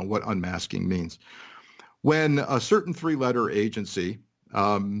background on what unmasking means. When a certain three-letter agency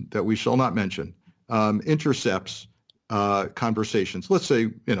that we shall not mention intercepts conversations, let's say,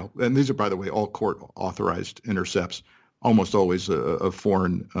 and these are, by the way, all court authorized intercepts, almost always of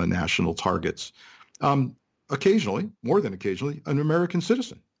foreign national targets. Occasionally, more than occasionally, an American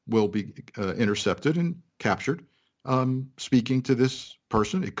citizen will be intercepted and captured speaking to this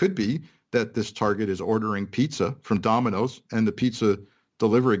person. It could be that this target is ordering pizza from Domino's and the pizza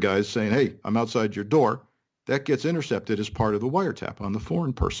delivery guy is saying, hey, I'm outside your door. That gets intercepted as part of the wiretap on the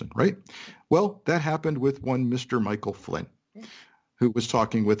foreign person, right? Well, that happened with one Mr. Michael Flynn, who was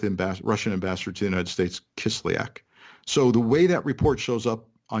talking with Russian ambassador to the United States, Kislyak. So the way that report shows up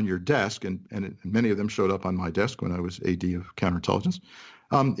on your desk, and many of them showed up on my desk when I was AD of counterintelligence,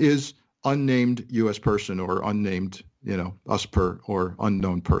 is unnamed U.S. person or unnamed, USPER or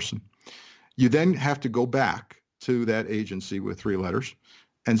unknown person. You then have to go back to that agency with three letters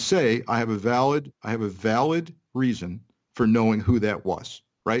and say, I have a valid reason for knowing who that was,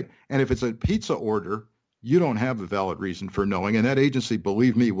 right? And if it's a pizza order, you don't have a valid reason for knowing. And that agency,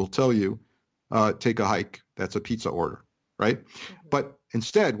 believe me, will tell you, take a hike. That's a pizza order, right? Mm-hmm. But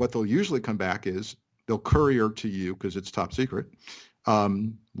instead, what they'll usually come back is they'll courier to you, because it's top secret.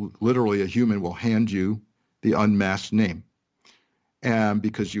 Literally, a human will hand you the unmasked name, and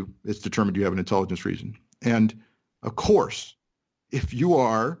because it's determined you have an intelligence reason. And of course, if you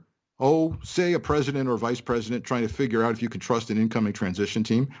are say a president or vice president trying to figure out if you can trust an incoming transition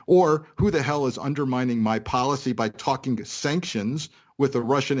team, or who the hell is undermining my policy by talking sanctions with the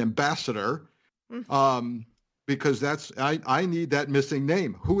Russian ambassador, because I need that missing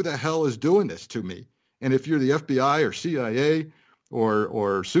name. Who the hell is doing this to me? And if you're the FBI or CIA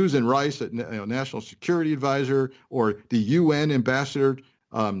or Susan Rice, National Security Advisor, or the UN ambassador,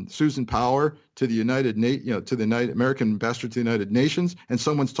 Susan Power to the American ambassador to the United Nations, and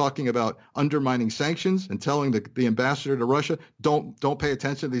someone's talking about undermining sanctions and telling the ambassador to Russia, don't pay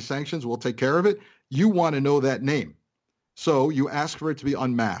attention to these sanctions, we'll take care of it. You want to know that name. So you ask for it to be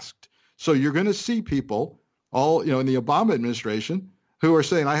unmasked. So you're going to see people all, in the Obama administration who are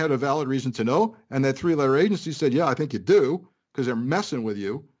saying, I had a valid reason to know. And that 3-letter agency said, yeah, I think you do, because they're messing with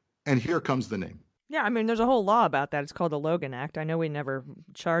you. And here comes the name. Yeah, I mean, there's a whole law about that. It's called the Logan Act. I know we never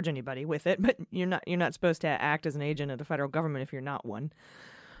charge anybody with it, but you're not supposed to act as an agent of the federal government if you're not one.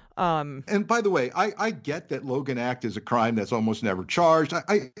 And by the way, I get that Logan Act is a crime that's almost never charged.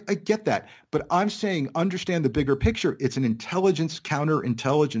 I get that. But I'm saying understand the bigger picture. It's an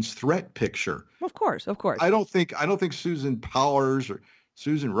counterintelligence threat picture. Of course. I don't think Susan Powers or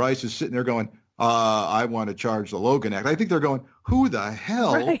Susan Rice is sitting there going, I want to charge the Logan Act. I think they're going, who the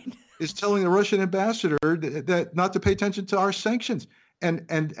hell is telling the Russian ambassador that not to pay attention to our sanctions? And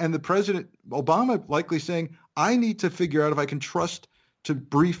the President Obama likely saying, I need to figure out if I can trust to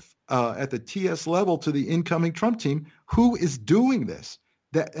brief at the TS level to the incoming Trump team who is doing this.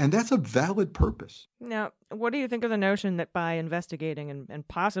 And that's a valid purpose. Now, what do you think of the notion that by investigating and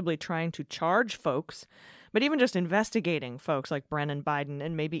possibly trying to charge folks, but even just investigating folks like Brennan, Biden,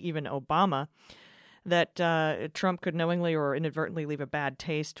 and maybe even Obama, that Trump could knowingly or inadvertently leave a bad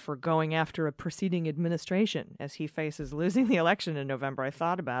taste for going after a preceding administration as he faces losing the election in November? I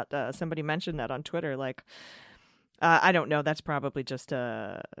thought about somebody mentioned that on Twitter, like, I don't know. That's probably just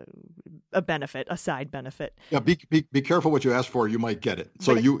a benefit, a side benefit. Yeah, be careful what you ask for. You might get it.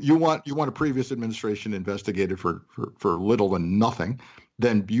 So you want a previous administration investigated for little and nothing.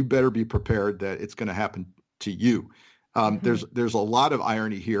 Then you better be prepared that it's going to happen to you. There's a lot of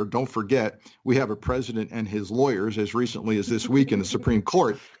irony here. Don't forget, we have a president and his lawyers, as recently as this week in the Supreme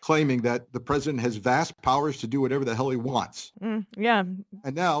Court, claiming that the president has vast powers to do whatever the hell he wants. Yeah.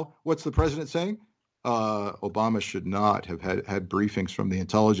 And now, what's the president saying? Obama should not have had briefings from the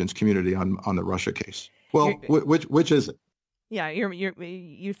intelligence community on the Russia case. Well, which is it? Yeah,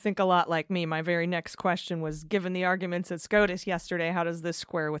 you think a lot like me. My very next question was, given the arguments at SCOTUS yesterday, how does this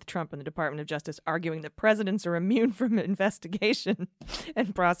square with Trump and the Department of Justice arguing that presidents are immune from investigation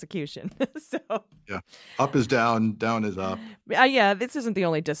and prosecution? So yeah, up is down, down is up. Yeah, this isn't the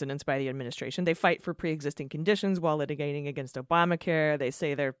only dissonance by the administration. They fight for pre-existing conditions while litigating against Obamacare. They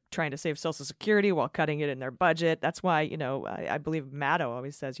say they're trying to save Social Security while cutting it in their budget. That's why, I believe Maddow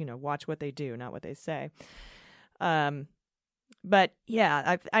always says, watch what they do, not what they say. But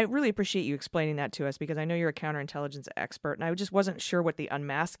yeah, I really appreciate you explaining that to us, because I know you're a counterintelligence expert, and I just wasn't sure what the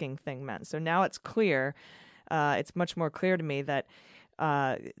unmasking thing meant. So now it's clear. It's much more clear to me that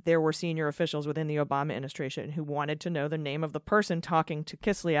there were senior officials within the Obama administration who wanted to know the name of the person talking to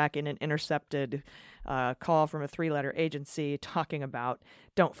Kislyak in an intercepted call from a 3-letter agency talking about,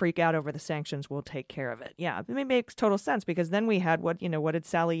 don't freak out over the sanctions, we'll take care of it. Yeah, it makes total sense, because then we had what did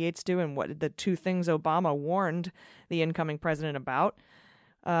Sally Yates do, and what did the two things Obama warned the incoming president about?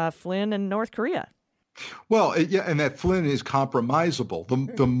 Flynn and North Korea. Well, yeah, and that Flynn is compromisable.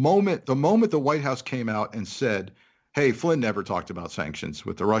 The moment the White House came out and said, hey, Flynn never talked about sanctions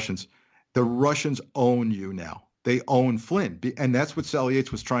with the Russians own you now. They own Flynn. And that's what Sally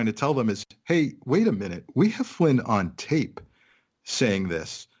Yates was trying to tell them is, hey, wait a minute. We have Flynn on tape saying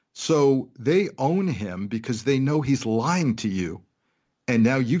this. So they own him because they know he's lying to you. And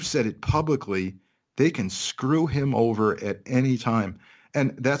now you've said it publicly. They can screw him over at any time.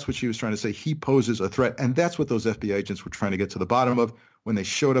 And that's what she was trying to say. He poses a threat. And that's what those FBI agents were trying to get to the bottom of when they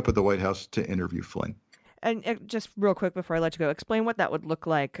showed up at the White House to interview Flynn. And just real quick before I let you go, explain what that would look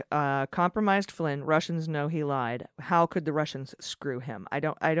like. Compromised Flynn. Russians know he lied. How could the Russians screw him? I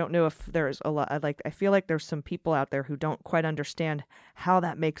don't know if there's a lot. I feel like there's some people out there who don't quite understand how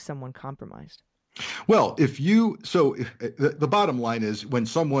that makes someone compromised. Well, the bottom line is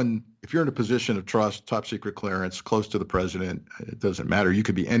if you're in a position of trust, top secret clearance, close to the president, it doesn't matter. You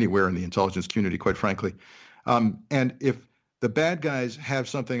could be anywhere in the intelligence community, quite frankly. And if the bad guys have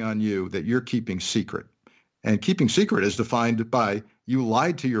something on you that you're keeping secret, and keeping secret is defined by you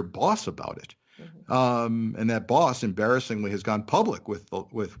lied to your boss about it. Mm-hmm. And that boss embarrassingly has gone public with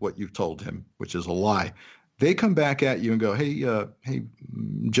what you've told him, which is a lie. They come back at you and go, hey,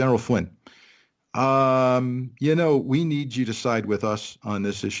 General Flynn, we need you to side with us on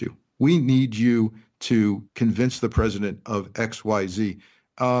this issue. We need you to convince the president of XYZ.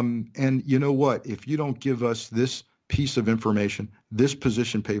 And you know what? If you don't give us this piece of information, this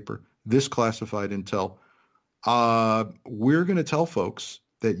position paper, this classified intel, we're going to tell folks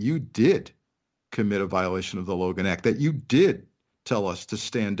that you did commit a violation of the Logan Act, that you did tell us to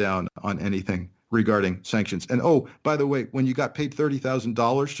stand down on anything regarding sanctions. And oh, by the way, when you got paid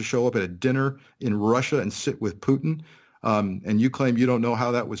 $30,000 to show up at a dinner in Russia and sit with Putin, and you claim you don't know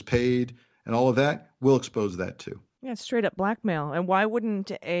how that was paid and all of that, we'll expose that too. Yeah, it's straight up blackmail. And why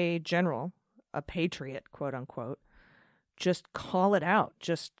wouldn't a general, a patriot, quote unquote, just call it out?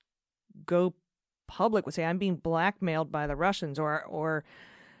 Just go public with say, I'm being blackmailed by the Russians, or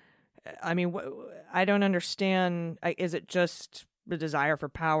I mean, I don't understand. Is it just the desire for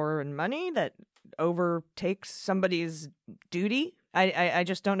power and money that overtakes somebody's duty? I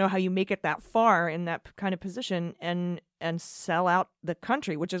just don't know how you make it that far in that kind of position and sell out the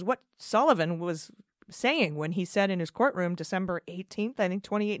country, which is what Sullivan was saying when he said in his courtroom December 18th, I think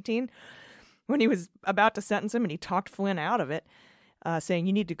 2018, when he was about to sentence him and he talked Flynn out of it, saying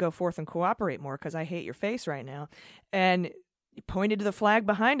you need to go forth and cooperate more because I hate your face right now. And he pointed to the flag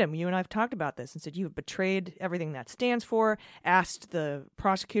behind him. You and I have talked about this and said you have betrayed everything that stands for, asked the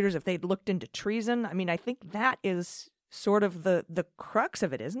prosecutors if they'd looked into treason. I mean, I think that is sort of the crux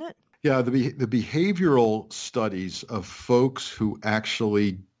of it, isn't it? Yeah, the behavioral studies of folks who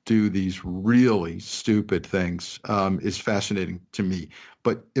actually do these really stupid things is fascinating to me.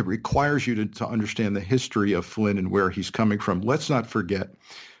 But it requires you to understand the history of Flynn and where he's coming from. Let's not forget,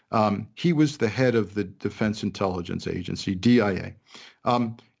 he was the head of the Defense Intelligence Agency, DIA.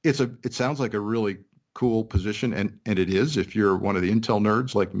 It sounds like a really cool position, and it is if you're one of the intel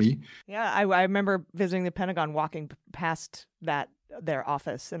nerds like me. Yeah, I remember visiting the Pentagon, walking past their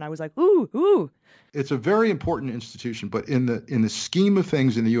office, and I was like, ooh. It's a very important institution, but in the scheme of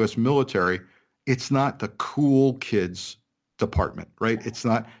things in the U.S. military, it's not the cool kids department, right? It's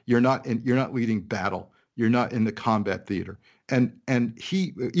not. You're not leading battle. You're not in the combat theater. And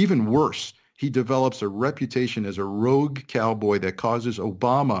he, even worse, he develops a reputation as a rogue cowboy that causes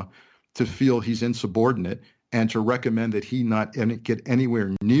Obama to feel he's insubordinate and to recommend that he not get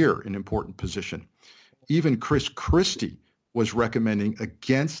anywhere near an important position. Even Chris Christie was recommending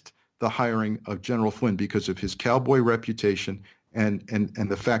against the hiring of General Flynn because of his cowboy reputation and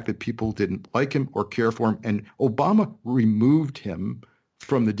the fact that people didn't like him or care for him. And Obama removed him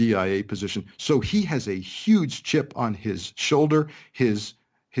from the DIA position. So he has a huge chip on his shoulder. His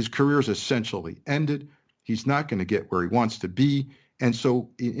career is essentially ended. He's not going to get where he wants to be. And so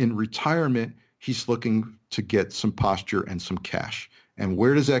in retirement, he's looking to get some posture and some cash. And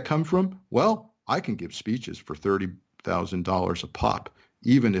where does that come from? Well, I can give speeches for $30,000 a pop,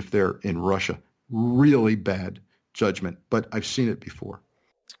 even if they're in Russia. Really bad judgment, but I've seen it before.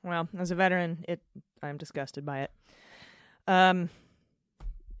 Well, as a veteran, I'm disgusted by it. And,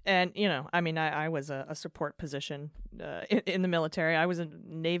 I was a support position in the military. I was a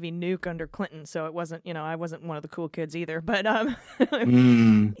Navy nuke under Clinton, so it wasn't, I wasn't one of the cool kids either. But,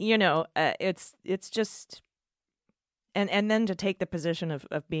 it's just, and then to take the position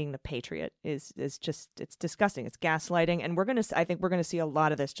of being the patriot is just, it's disgusting. It's gaslighting. And I think we're going to see a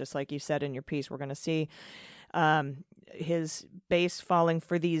lot of this, just like you said in your piece. We're going to see his base falling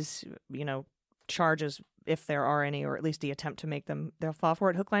for these, charges, if there are any, or at least the attempt to make them, they'll fall for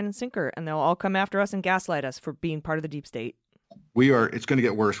it hook, line, and sinker, and they'll all come after us and gaslight us for being part of the deep state. It's going to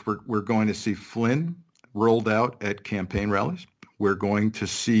get worse. We're going to see Flynn rolled out at campaign rallies. We're going to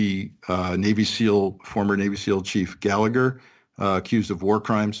see former Navy SEAL Chief Gallagher accused of war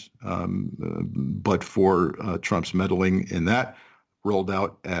crimes, but for Trump's meddling in that, rolled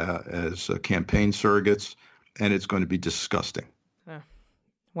out as campaign surrogates, and it's going to be disgusting.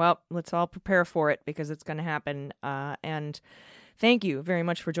 Well, let's all prepare for it because it's going to happen. And thank you very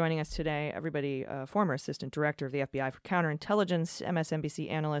much for joining us today, everybody. Former Assistant Director of the FBI for Counterintelligence, MSNBC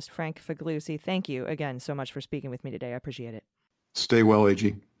analyst Frank Figliuzzi. Thank you again so much for speaking with me today. I appreciate it. Stay well,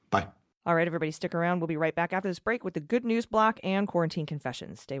 AG. Bye. All right, everybody, stick around. We'll be right back after this break with the Good News Block and Quarantine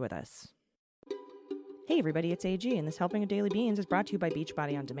Confessions. Stay with us. Hey everybody, it's AG, and this helping of Daily Beans is brought to you by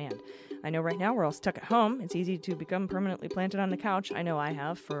Beachbody On Demand. I know right now we're all stuck at home. It's easy to become permanently planted on the couch. I know I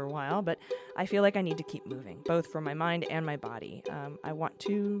have for a while, but I feel like I need to keep moving, both for my mind and my body. I want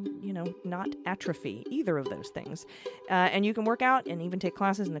to, not atrophy either of those things. And you can work out and even take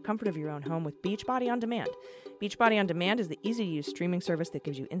classes in the comfort of your own home with Beachbody On Demand. Beachbody On Demand is the easy-to-use streaming service that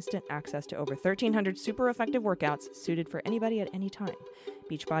gives you instant access to over 1,300 super effective workouts suited for anybody at any time.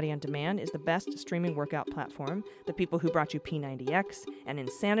 Beachbody On Demand is the best streaming workout platform. The people who brought you P90X and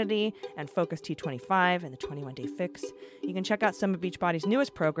Insanity and Focus T25 and the 21-Day Fix. You can check out some of Beachbody's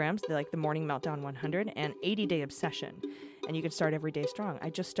newest programs, like the Morning Meltdown 100 and 80-Day Obsession. And you can start every day strong. I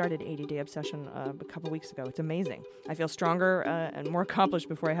just started 80-Day Obsession a couple weeks ago. It's amazing. I feel stronger and more accomplished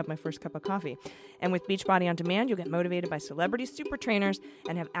before I have my first cup of coffee. And with Beachbody On Demand, you'll get motivated by celebrity super trainers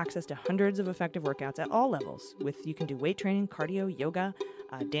and have access to hundreds of effective workouts at all levels. You can do weight training, cardio, yoga,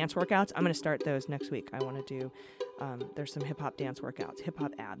 dance workouts. I'm going to start those next week. I want to do, there's some hip-hop dance workouts,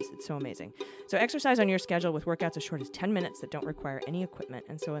 hip-hop abs. It's so amazing. So exercise on your schedule with workouts as short as 10 minutes that don't require any equipment.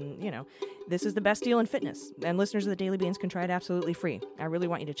 And so, this is the best deal in fitness. And listeners of the Daily Beans can try it absolutely free. I really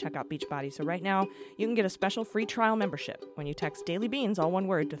want you to check out Beachbody. So right now, you can get a special free trial membership when you text Daily Beans, all one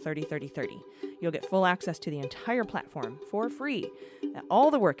word, to 303030. You'll get full access to the entire platform for free. All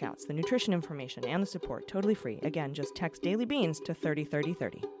the workouts, the nutrition information, and the support, totally free. Again, just text Daily Beans to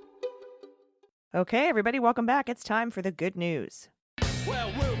 303030. Okay, everybody, welcome back. It's time for the good news.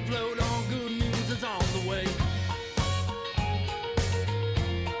 Well, we'll float on, good news is on the way.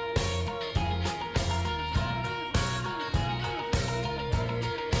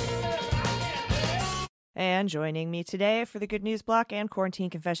 And joining me today for the Good News Block and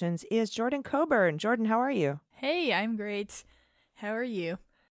Quarantine Confessions is Jordan Coburn. Jordan, how are you? Hey, I'm great. How are you?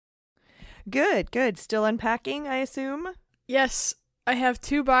 Good. Still unpacking, I assume? Yes, I have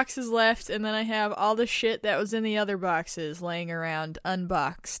 2 boxes left, and then I have all the shit that was in the other boxes laying around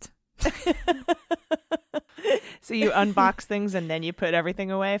unboxed. So you unbox things and then you put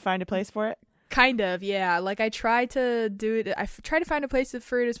everything away, find a place for it? Kind of, yeah. Like, I try to do it. I try to find a place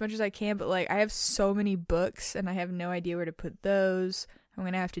for it as much as I can, but, like, I have so many books, and I have no idea where to put those. I'm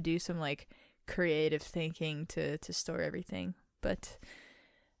going to have to do some, like, creative thinking to store everything. But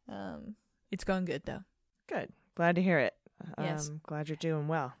it's going good, though. Good. Glad to hear it. Yes. Glad you're doing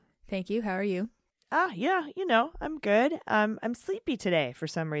well. Thank you. How are you? Yeah, I'm good. I'm sleepy today for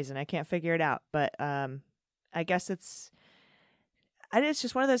some reason. I can't figure it out, but I guess it's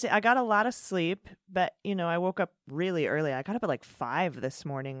just one of those. I got a lot of sleep, but I woke up really early. I got up at like 5 this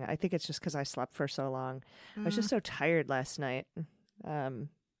morning. I think it's just because I slept for so long. I was just so tired last night.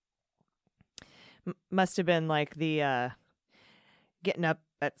 Must have been like the getting up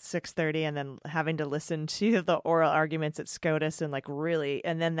at 6:30 and then having to listen to the oral arguments at SCOTUS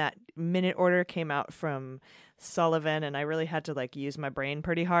and then that minute order came out from Sullivan and I really had to use my brain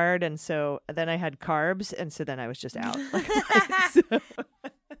pretty hard, and so then I had carbs, and so then I was just out.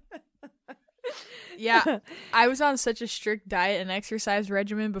 Yeah, I was on such a strict diet and exercise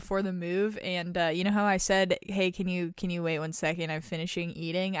regimen before the move, and you know how I said, "Hey, can you wait 1 second? I'm finishing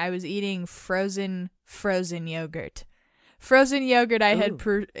eating." I was eating frozen yogurt. Frozen yogurt I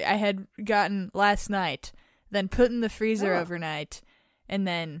had gotten last night, then put in the freezer overnight, and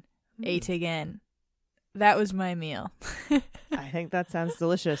then ate again. That was my meal. I think that sounds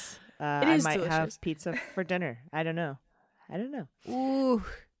delicious. I might have pizza for dinner. I don't know. Ooh,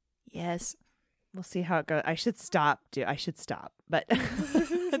 yes. We'll see how it goes. I should stop, but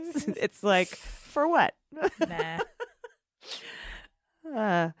it's like, for what?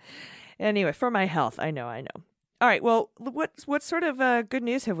 Nah. Anyway, for my health, I know. All right, well, what sort of good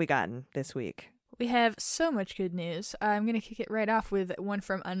news have we gotten this week? We have so much good news. I'm going to kick it right off with one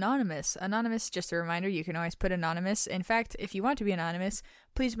from Anonymous. Anonymous, just a reminder, you can always put Anonymous. In fact, if you want to be anonymous,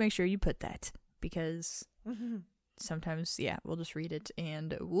 please make sure you put that, because sometimes, we'll just read it,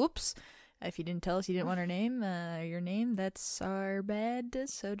 and whoops. If you didn't tell us you didn't want your name, that's our bad,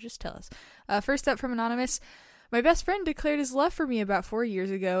 so just tell us. First up from Anonymous. My best friend declared his love for me about 4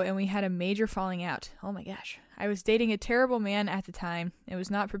 years ago, and we had a major falling out. Oh my gosh. I was dating a terrible man at the time and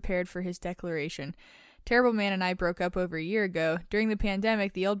was not prepared for his declaration. Terrible man and I broke up over a year ago. During the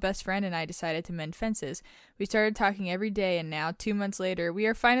pandemic, the old best friend and I decided to mend fences. We started talking every day, and now, 2 months later, we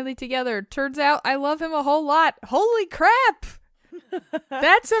are finally together. Turns out I love him a whole lot. Holy crap!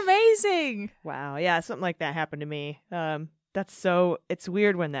 That's amazing! Wow, yeah, something like that happened to me. It's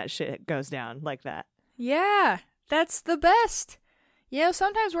weird when that shit goes down like that. Yeah, that's the best.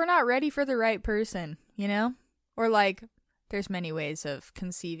 Sometimes we're not ready for the right person, Or there's many ways of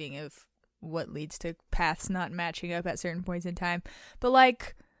conceiving of what leads to paths not matching up at certain points in time. But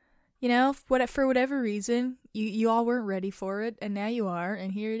for whatever reason, you all weren't ready for it, and now you are,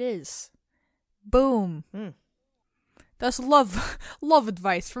 and here it is. Boom. That's love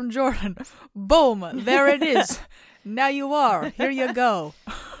advice from Jordan. Boom, there it is. Now you are. Here you go.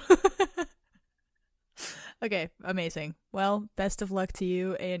 Okay, amazing. Well, best of luck to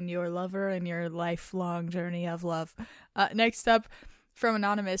you and your lover and your lifelong journey of love. Next up, from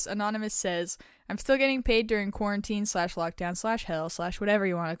Anonymous. Anonymous says, I'm still getting paid during quarantine /lockdown /hell /whatever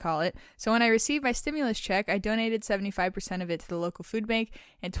you want to call it. So when I received my stimulus check, I donated 75% of it to the local food bank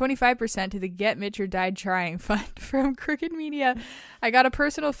and 25% to the Get Mitch or Die Trying Fund from Crooked Media. I got a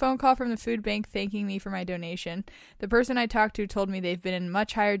personal phone call from the food bank thanking me for my donation. The person I talked to told me they've been in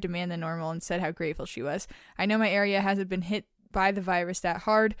much higher demand than normal and said how grateful she was. I know my area hasn't been hit by the virus that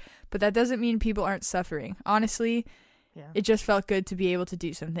hard, but that doesn't mean people aren't suffering. Honestly, it just felt good to be able to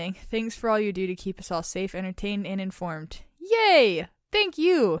do something. Thanks for all you do to keep us all safe, entertained, and informed. Yay! Thank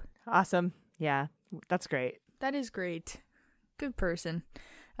you! Awesome. Yeah, that's great. That is great. Good person.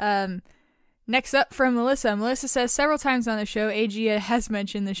 Next up from Melissa. Melissa says, several times on the show, AG has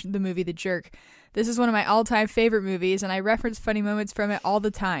mentioned the movie The Jerk. This is one of my all-time favorite movies, and I reference funny moments from it all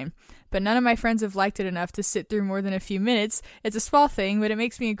the time. But none of my friends have liked it enough to sit through more than a few minutes. It's a small thing, but it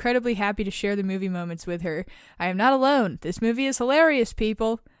makes me incredibly happy to share the movie moments with her. I am not alone. This movie is hilarious,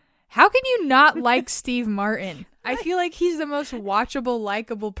 people. How can you not like Steve Martin? I feel like he's the most watchable,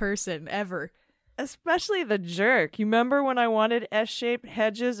 likable person ever. Especially The Jerk. You remember when I wanted S-shaped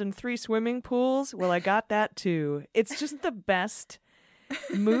hedges and 3 swimming pools? Well, I got that too. It's just the best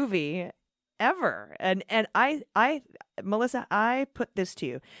movie ever. And I Melissa, I put this to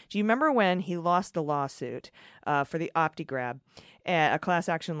you. Do you remember when he lost the lawsuit for the OptiGrab, a class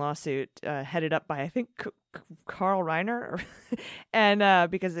action lawsuit headed up by, I think, Carl Reiner, and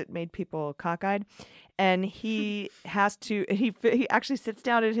because it made people cockeyed, and he has to he actually sits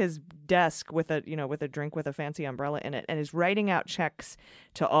down at his desk with a drink with a fancy umbrella in it, and is writing out checks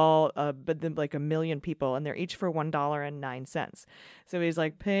to all like 1 million people, and they're each for $1.09. So he's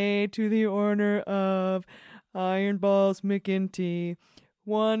like, pay to the owner of Iron Balls McGinty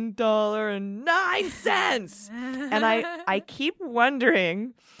 $1.09. And I keep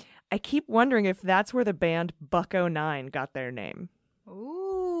wondering if that's where the band Bucko 9 got their name.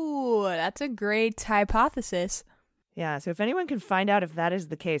 Ooh, that's a great hypothesis. Yeah, so if anyone can find out if that is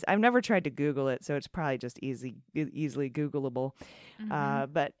the case, I've never tried to Google it, so it's probably just easily Googleable.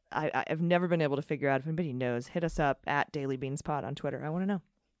 Mm-hmm. But I've never been able to figure out. If anybody knows, hit us up at Daily Beans Pod on Twitter. I want to know.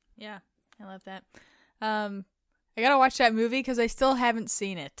 Yeah, I love that. I gotta watch that movie because I still haven't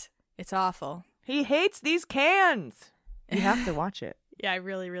seen it. It's awful. He hates these cans. You have to watch it. Yeah, I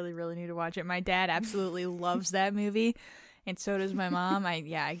really, really, really need to watch it. My dad absolutely loves that movie, and so does my mom.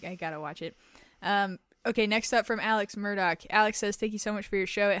 I gotta watch it. Okay, next up from Alex Murdoch. Alex says, thank you so much for your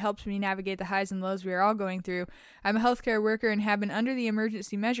show. It helps me navigate the highs and lows we are all going through. I'm a healthcare worker and have been under the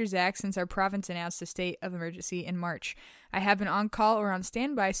Emergency Measures Act since our province announced a state of emergency in March. I have been on call or on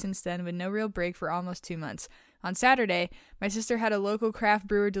standby since then with no real break for almost 2 months. On Saturday, my sister had a local craft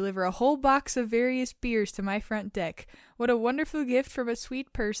brewer deliver a whole box of various beers to my front deck. What a wonderful gift from a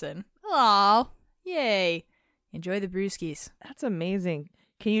sweet person. Aw, yay. Enjoy the brewskis. That's amazing.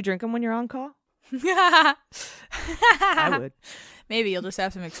 Can you drink them when you're on call? I would. Maybe you'll just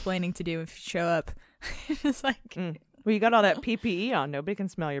have some explaining to do if you show up. It's like, well, you got all that PPE on. Nobody can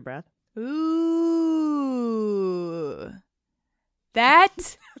smell your breath. Ooh.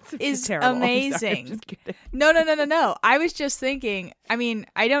 That is terrible. amazing. Just kidding. No. I was just thinking, I mean,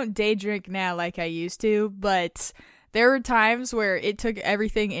 I don't day drink now like I used to, but there were times where it took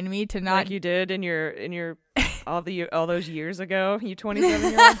everything in me to not. Like you did in your all those years ago, you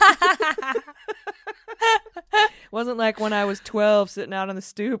 27-year-old. Wasn't like when I was 12 sitting out on the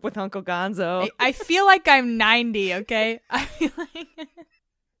stoop with Uncle Gonzo. I feel like I'm 90, okay? I feel like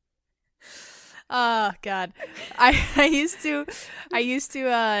oh god. I used to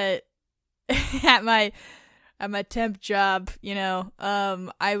at my temp job,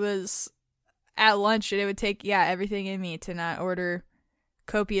 I was at lunch and it would take everything in me to not order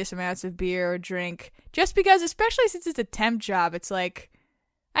copious amounts of beer or drink, just because, especially since it's a temp job, it's like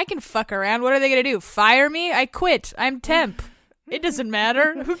I can fuck around. What are they gonna do? Fire me? I quit. I'm temp. It doesn't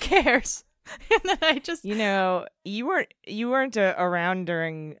matter. Who cares? And then I just, you weren't around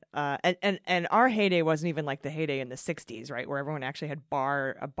during and our heyday wasn't even like the heyday in the 60s, right, where everyone actually had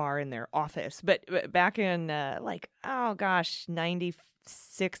a bar in their office. But back in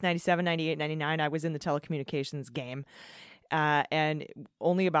 96, 97, 98, 99, I was in the telecommunications game. And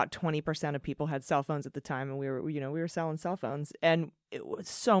only about 20% of people had cell phones at the time, and we were selling cell phones, and it was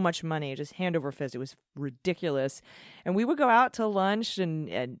so much money, just hand over fist. It was ridiculous, and we would go out to lunch and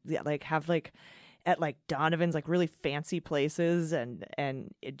have at Donovan's, really fancy places, and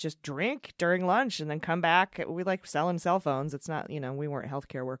just drink during lunch, and then come back. We selling cell phones. It's not, we weren't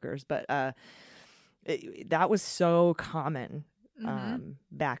healthcare workers, but that was so common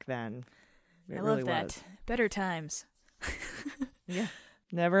back then. I love that. Better times. Yeah,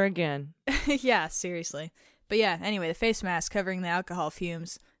 never again. Yeah, seriously. But yeah, anyway, the face mask covering the alcohol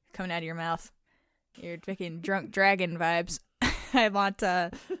fumes coming out of your mouth. You're freaking drunk dragon vibes. I want I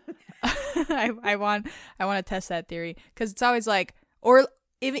want to test that theory because it's always like, or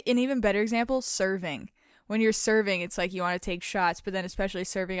an even better example, serving. When you're serving, it's like you want to take shots, but then especially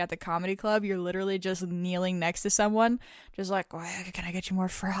serving at the comedy club, you're literally just kneeling next to someone, just like, well, can I get you more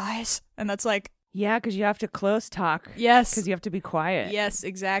fries? And that's like, Yeah, because you have to close talk. yes, Because you have to be quiet. yes,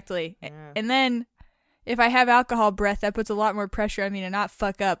 exactly. Yeah. And then if I have alcohol breath, that puts a lot more pressure on me to not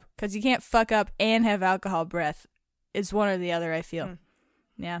fuck up, because you can't fuck up and have alcohol breath. It's one or the other, I feel.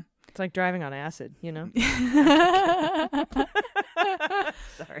 Yeah. It's like driving on acid, you know?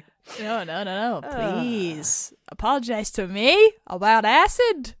 Sorry. No. Please. Apologize to me about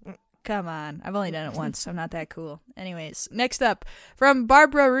acid. Come on. I've only done it once. I'm not that cool. Anyways, next up from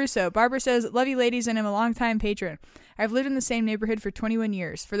Barbara Russo. Barbara says, love you ladies and I'm a longtime patron. I've lived in the same neighborhood for 21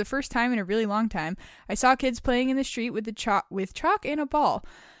 years. For the first time in a really long time, I saw kids playing in the street with chalk and a ball.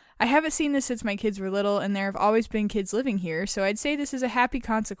 I haven't seen this since my kids were little, and there have always been kids living here, so I'd say this is a happy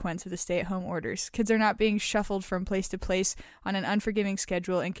consequence of the stay-at-home orders. Kids are not being shuffled from place to place on an unforgiving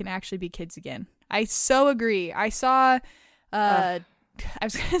schedule and can actually be kids again. I so agree. I saw, I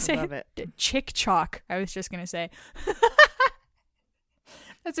was going to say, love it. chick chalk, I was just going to say.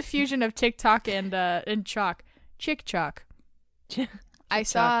 That's a fusion of TikTok and chalk. Chick chalk. I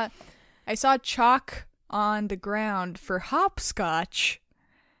saw chalk on the ground for hopscotch.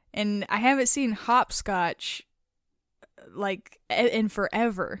 And I haven't seen hopscotch like in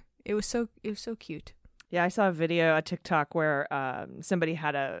forever. It was so cute. Yeah, I saw a video, a TikTok, where somebody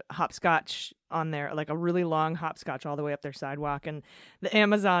had a hopscotch on there, like a really long hopscotch all the way up their sidewalk. And the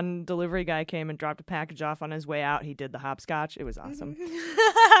Amazon delivery guy came and dropped a package off on his way out. He did the hopscotch. It was awesome.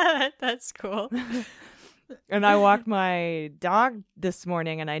 That's cool. And I walked my dog this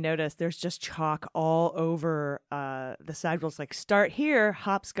morning, and I noticed there's just chalk all over the sidewalks. Like, start here,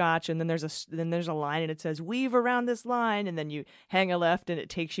 hopscotch, and then there's a line, and it says weave around this line, and then you hang a left, and it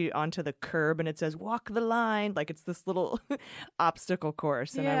takes you onto the curb, and it says walk the line. Like, it's this little obstacle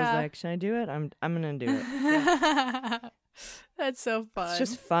course, and I was like, should I do it? I'm gonna do it. Yeah. That's so fun. It's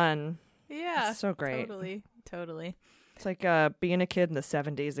just fun. Yeah, it's so great. Totally. It's like being a kid in the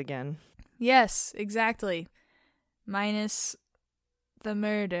 70s again. Yes, exactly. Minus the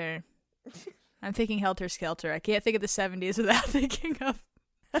murder. I'm thinking Helter Skelter. I can't think of the 70s without thinking of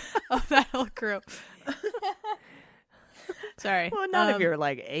that whole crew. Sorry. Well, not if you're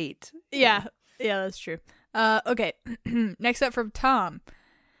like 8. Yeah, that's true. Okay. Next up from Tom.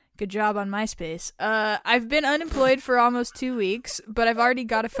 Good job on MySpace. I've been unemployed for almost 2 weeks, but I've already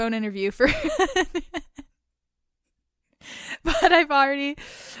got a phone interview for... But I've already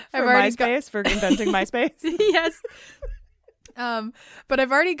MySpace, for inventing MySpace. Yes. But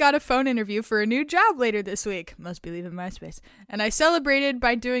I've already got a phone interview for a new job later this week. Must be leaving MySpace. And I celebrated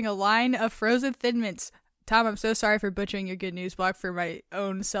by doing a line of frozen Thin Mints. Tom, I'm so sorry for butchering your good news block for my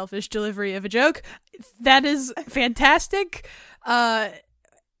own selfish delivery of a joke. That is fantastic.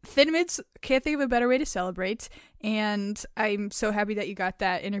 Thin Mints, can't think of a better way to celebrate. And I'm so happy that you got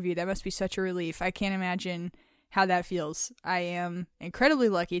that interview. That must be such a relief. I can't imagine how that feels. I am incredibly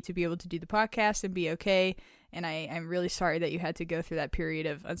lucky to be able to do the podcast and be okay, and I'm really sorry that you had to go through that period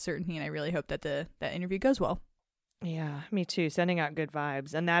of uncertainty, and I really hope that that interview goes well. Yeah, me too. Sending out good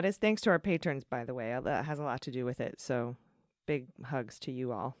vibes, and that is thanks to our patrons, by the way. That has a lot to do with it, so big hugs to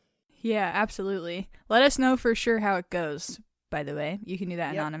you all. Yeah, absolutely. Let us know for sure how it goes, by the way. You can do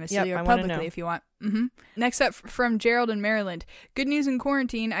that anonymously or publicly if you want. Next up from Gerald in Maryland. Good news in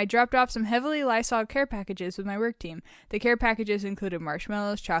quarantine. I dropped off some heavily Lysol care packages with my work team. The care packages included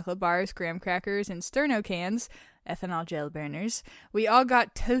marshmallows, chocolate bars, graham crackers, and Sterno cans, ethanol gel burners. We all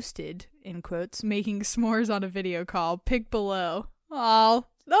got toasted, in quotes, making s'mores on a video call. Pic below. Oh,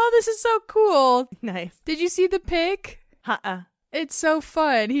 this is so cool. Nice. Did you see the pic? Uh-uh. It's so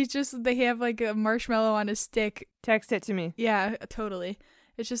fun. They have like a marshmallow on a stick. Text it to me. Yeah, totally.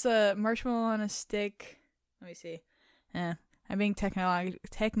 It's just a marshmallow on a stick. Let me see. I'm being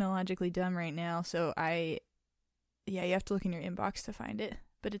technologically dumb right now, so you have to look in your inbox to find it.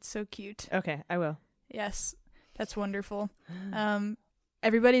 But it's so cute. Okay, I will. Yes, that's wonderful.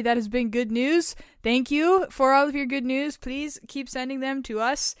 Everybody, that has been good news. Thank you for all of your good news. Please keep sending them to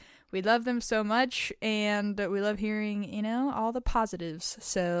us. We love them so much, and we love hearing, all the positives.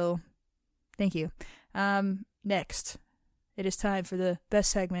 So, thank you. Next, it is time for the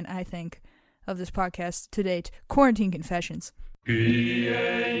best segment, I think, of this podcast to date, Quarantine Confessions. Jesu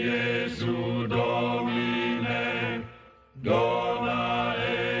Domine, dona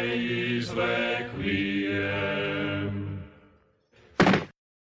eis requiem.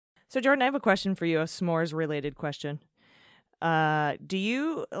 So, Jordan, I have a question for you, a s'mores-related question. Do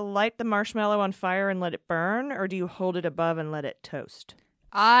you light the marshmallow on fire and let it burn, or do you hold it above and let it toast?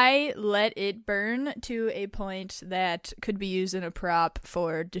 I let it burn to a point that could be used in a prop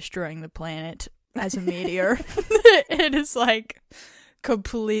for destroying the planet as a meteor. It is like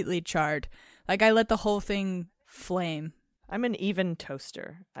completely charred. Like I let the whole thing flame. I'm an even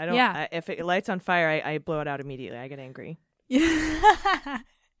toaster. I don't. Yeah. If it lights on fire, I blow it out immediately. I get angry.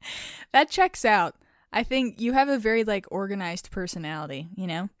 That checks out. I think you have a very like organized personality, you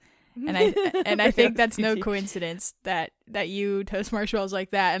know? And I think that's no coincidence that you toast marshmallows like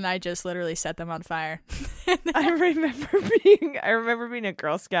that and I just literally set them on fire. I remember being a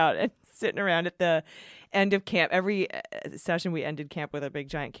Girl Scout and sitting around at the end of camp. Every session we ended camp with a big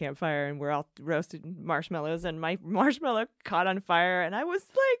giant campfire and we're all roasting marshmallows and my marshmallow caught on fire and I was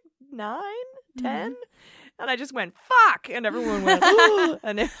like 9, 10 and I just went fuck and everyone went ooh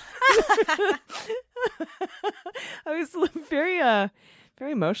and I was very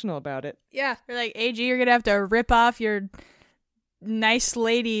emotional about it. Yeah, you're like, AG, you're gonna have to rip off your nice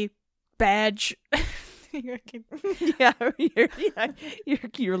lady badge. Yeah,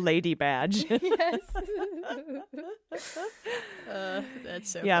 your lady badge. Yes. That's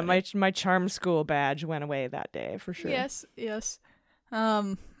so yeah, funny. my charm school badge went away that day for sure. Yes.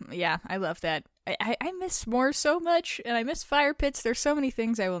 Yeah, I love that. I miss s'mores so much, and I miss fire pits. There's so many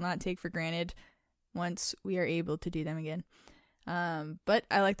things I will not take for granted once we are able to do them again. But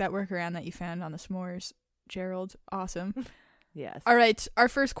I like that workaround that you found on the s'mores, Gerald. Awesome. Yes. All right, our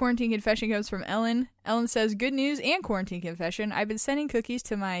first quarantine confession comes from Ellen. Ellen says, good news and quarantine confession. I've been sending cookies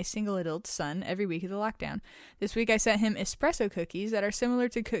to my single adult son every week of the lockdown. This week I sent him espresso cookies that are similar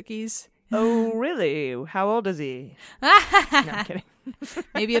to cookies. Oh, really? How old is he? No, I'm kidding.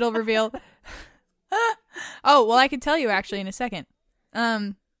 Maybe it'll reveal. Oh, well, I can tell you actually in a second.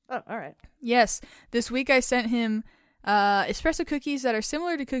 Oh, all right. Yes, this week I sent him espresso cookies that are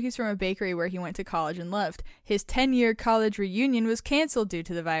similar to cookies from a bakery where he went to college and loved. His 10-year college reunion was canceled due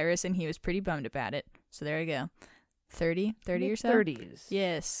to the virus, and he was pretty bummed about it. So there you go. 30 or so? 30s.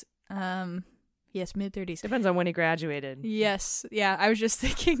 Yes. Yes, mid-30s. Depends on when he graduated. Yes. Yeah, I was just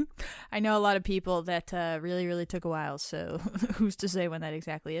thinking, I know a lot of people that really, really took a while, so who's to say when that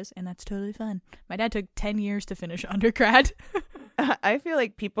exactly is? And that's totally fun. My dad took 10 years to finish undergrad. I feel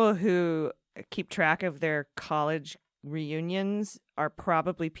like people who keep track of their college reunions are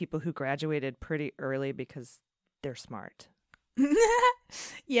probably people who graduated pretty early because they're smart.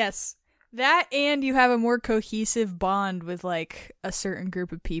 Yes. That and you have a more cohesive bond with like a certain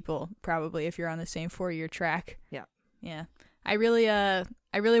group of people, probably if you're on the same 4-year track. Yeah. Yeah. I really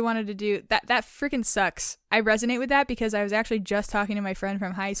wanted to do that. That freaking sucks. I resonate with that because I was actually just talking to my friend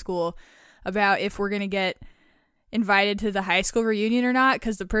from high school about if we're going to get invited to the high school reunion or not,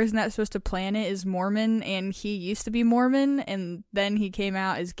 because the person that's supposed to plan it is Mormon and he used to be Mormon and then he came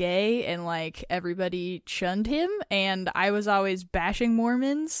out as gay and like everybody shunned him, and I was always bashing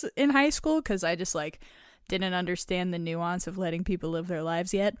Mormons in high school because I just like didn't understand the nuance of letting people live their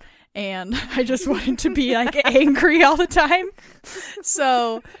lives yet, and I just wanted to be like angry all the time.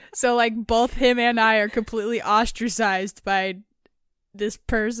 So like both him and I are completely ostracized by this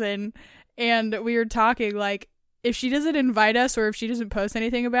person, and we were talking like, if she doesn't invite us or if she doesn't post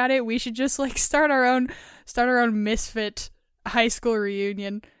anything about it, we should just like start our own misfit high school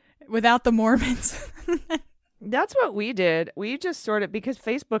reunion without the Mormons. That's what we did. We just sort of, because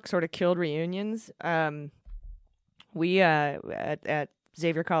Facebook sort of killed reunions. We at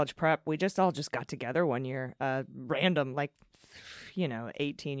Xavier College Prep, we all got together one year, random, like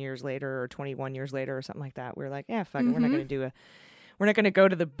 18 years later or 21 years later or something like that. We were like, yeah, fuck it, we're not going to go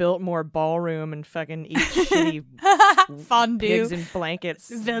to the Biltmore ballroom and fucking eat shitty fondue, pigs and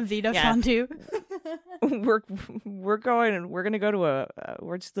blankets. Velveeta fondue. we're going to go to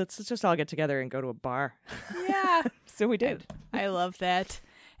let's just all get together and go to a bar. Yeah. So we did. I love that.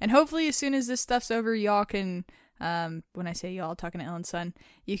 And hopefully as soon as this stuff's over, y'all can, when I say y'all, talking to Ellen's son,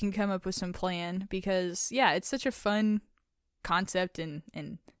 you can come up with some plan because, yeah, it's such a fun concept and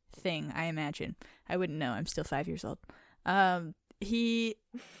thing, I imagine. I wouldn't know. I'm still 5 years old. He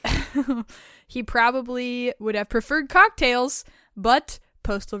probably would have preferred cocktails, but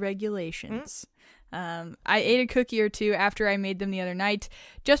postal regulations. I ate a cookie or two after I made them the other night,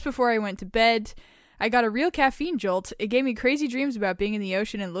 just before I went to bed. I got a real caffeine jolt. It gave me crazy dreams about being in the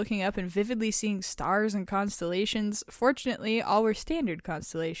ocean and looking up and vividly seeing stars and constellations. Fortunately, all were standard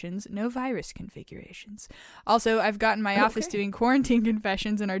constellations, no virus configurations. Also, I've gotten my office doing quarantine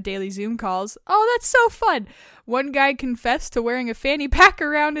confessions in our daily Zoom calls. Oh, that's so fun! One guy confessed to wearing a fanny pack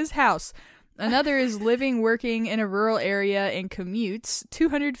around his house. Another is living, working in a rural area and commutes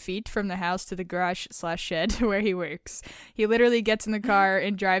 200 feet from the house to the garage/shed where he works. He literally gets in the car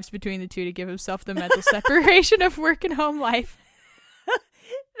and drives between the two to give himself the mental separation of work and home life.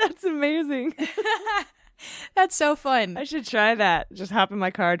 That's amazing. That's so fun. I should try that. Just hop in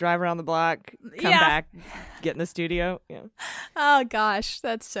my car, drive around the block, come back, get in the studio. Yeah. Oh, gosh.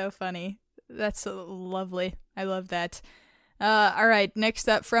 That's so funny. That's so lovely. I love that. All right. Next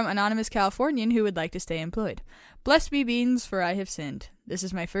up from Anonymous Californian who would like to stay employed. Bless me beans, for I have sinned. This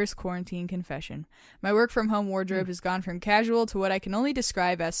is my first quarantine confession. My work-from-home wardrobe has gone from casual to what I can only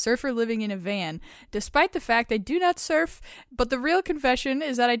describe as surfer living in a van, despite the fact I do not surf, but the real confession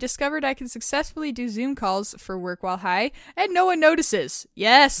is that I discovered I can successfully do Zoom calls for work while high, and no one notices.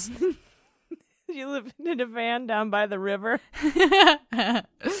 Yes! You live in a van down by the river?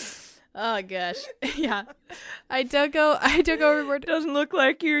 Oh, gosh. Yeah. I don't go overboard. Doesn't look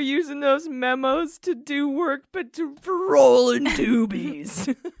like you're using those memos to do work, but for rolling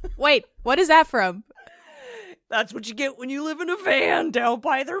doobies. Wait, what is that from? That's what you get when you live in a van down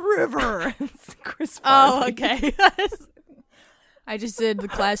by the river. It's Chris Oh, Farley. okay. I just did the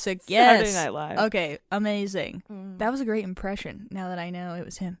classic, yes. Saturday Night Live. Okay, amazing. That was a great impression, now that I know it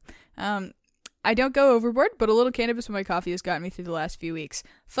was him. I don't go overboard, but a little cannabis in my coffee has gotten me through the last few weeks.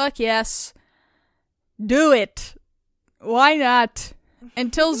 Fuck yes. Do it. Why not?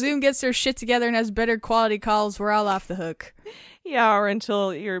 Until Zoom gets their shit together and has better quality calls, we're all off the hook. Yeah, or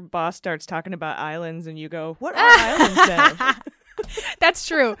until your boss starts talking about islands and you go, what are islands then? That's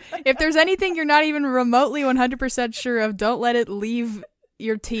true. If there's anything you're not even remotely 100% sure of, don't let it leave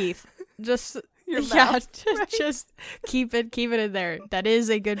your teeth. Just Your mouth. just keep it in there. That is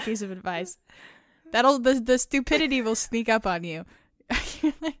a good piece of advice. The stupidity will sneak up on you.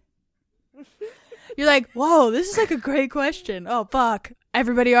 You're like, whoa, this is like a great question. Oh, fuck.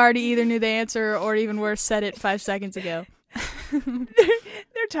 Everybody already either knew the answer or even worse, said it 5 seconds ago.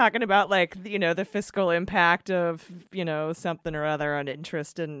 They're talking about, like, you know, the fiscal impact of, you know, something or other on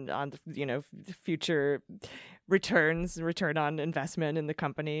interest and on, you know, future return on investment in the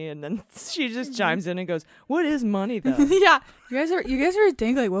company, and then she just chimes in and goes, what is money though? Yeah. You guys ever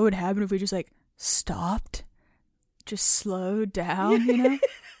think like what would happen if we just like stopped? Just slowed down, you know?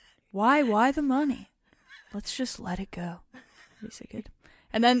 Why the money? Let's just let it go. That'd be so good.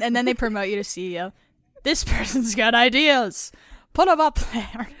 And then they promote you to CEO. This person's got ideas. Put them up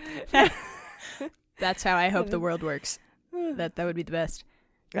there. That's how I hope the world works. That would be the best.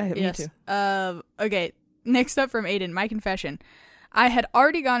 Me too. Okay. Next up from Aiden, my confession. I had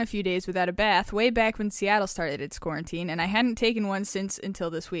already gone a few days without a bath way back when Seattle started its quarantine, and I hadn't taken one since until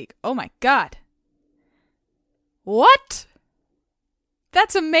this week. Oh my god. What?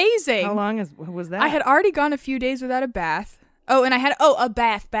 That's amazing. How long was that? I had already gone a few days without a bath. Oh, and I had, a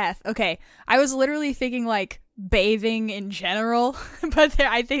bath. Okay. I was literally thinking like bathing in general, but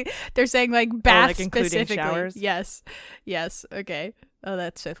I think they're saying like bath like including specifically. showers? Yes. Okay. Oh,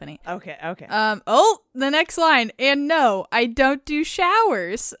 that's so funny. Okay. The next line. And no, I don't do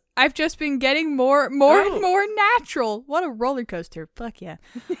showers. I've just been getting more and more natural. What a roller coaster. Fuck yeah.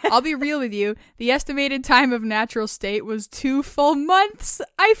 I'll be real with you. The estimated time of natural state was 2 full months.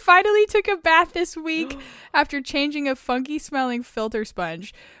 I finally took a bath this week after changing a funky smelling filter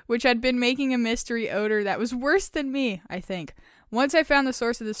sponge, which had been making a mystery odor that was worse than me, I think. Once I found the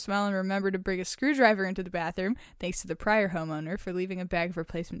source of the smell and remembered to bring a screwdriver into the bathroom, thanks to the prior homeowner for leaving a bag of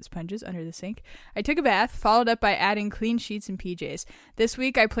replacement sponges under the sink, I took a bath, followed up by adding clean sheets and PJs. This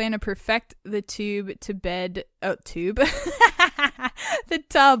week, I plan to perfect the tube to bed... Oh, tube? The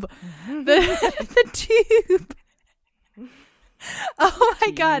tub. The tube. Oh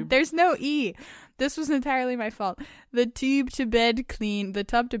my god, there's no E. This was entirely my fault. The tub to bed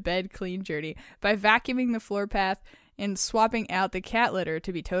clean journey by vacuuming the floor path and swapping out the cat litter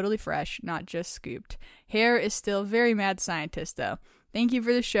to be totally fresh, not just scooped. Hair is still very mad scientist, though. Thank you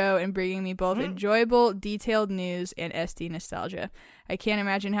for the show and bringing me both enjoyable, detailed news and SD nostalgia. I can't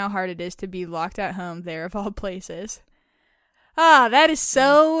imagine how hard it is to be locked at home there of all places. Ah, that is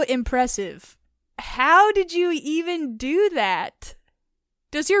so impressive. How did you even do that?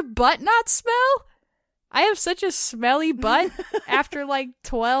 Does your butt not smell? I have such a smelly butt after like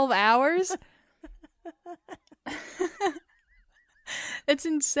 12 hours. It's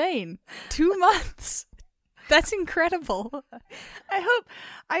insane. 2 months. That's incredible.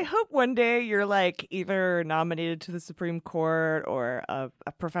 I hope one day you're like either nominated to the Supreme Court or a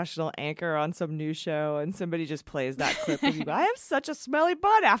professional anchor on some news show and somebody just plays that clip and you go, I have such a smelly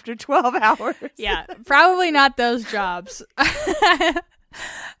butt after 12 hours. Yeah, probably not those jobs.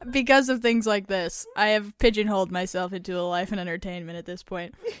 Because of things like this, I have pigeonholed myself into a life in entertainment at this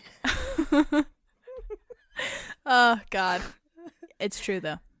point. Oh, God. It's true,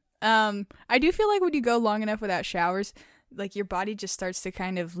 though. I do feel like when you go long enough without showers, like your body just starts to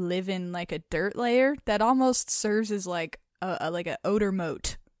kind of live in like a dirt layer that almost serves as like a odor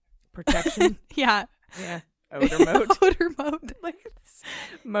moat. Protection. Yeah. Yeah. Odor moat. Odor moat. Like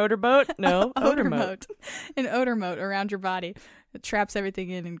motorboat? No. Odor moat. An odor moat around your body. It traps everything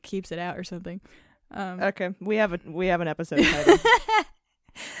in and keeps it out or something. Okay. We have an episode title.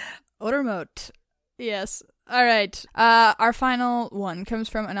 Odor moat. Yes. All right. Our final one comes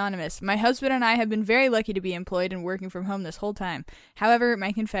from Anonymous. My husband and I have been very lucky to be employed and working from home this whole time. However,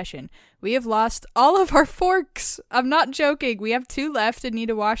 my confession, we have lost all of our forks. I'm not joking. We have 2 left and need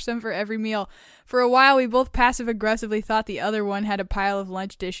to wash them for every meal. For a while, we both passive-aggressively thought the other one had a pile of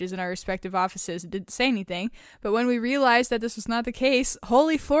lunch dishes in our respective offices and didn't say anything. But when we realized that this was not the case,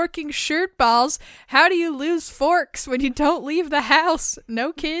 holy forking shirt balls, how do you lose forks when you don't leave the house?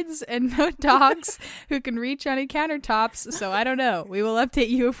 No kids and no dogs who can reach any countertops, so I don't know. We will update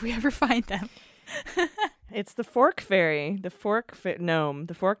you if we ever find them. It's the fork fairy, the fork gnome.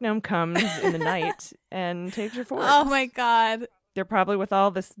 The fork gnome comes in the night and takes your forks. Oh my God. They're probably with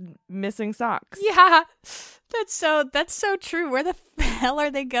all this missing socks. Yeah, that's so true. Where the hell are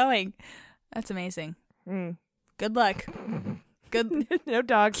they going? That's amazing. Good luck. Good. No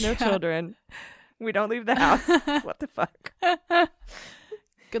dogs, no children. We don't leave the house. What the fuck?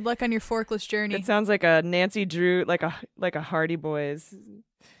 Good luck on your forkless journey. It sounds like a Nancy Drew, like a Hardy Boys.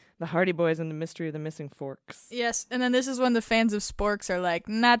 The Hardy Boys and the Mystery of the Missing Forks. Yes, and then this is when the fans of sporks are like,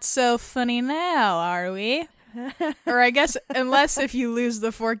 not so funny now, are we? Or I guess, unless if you lose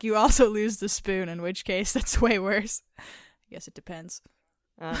the fork, you also lose the spoon, in which case that's way worse. I guess it depends.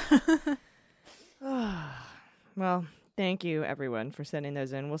 Well, thank you, everyone, for sending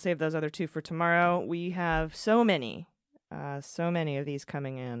those in. We'll save those other 2 for tomorrow. We have so many of these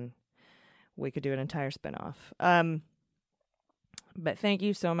coming in. We could do an entire spinoff. But thank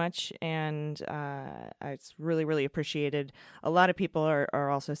you so much, and it's really, really appreciated. A lot of people are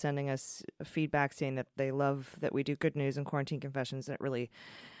also sending us feedback saying that they love that we do good news and quarantine confessions, and it really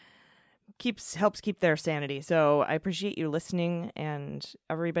helps keep their sanity. So I appreciate you listening, and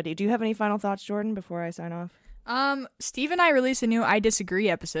everybody. Do you have any final thoughts, Jordan, before I sign off? Steve and I released a new I Disagree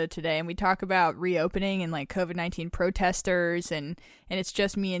episode today, and we talk about reopening and like COVID-19 protesters, and it's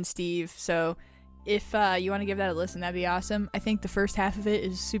just me and Steve. So if you want to give that a listen, that'd be awesome. I think the first half of it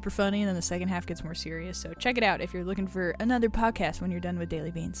is super funny, and then the second half gets more serious. So check it out if you're looking for another podcast when you're done with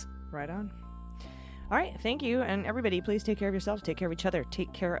Daily Beans. Right on. All right, thank you, and everybody, please take care of yourselves, take care of each other,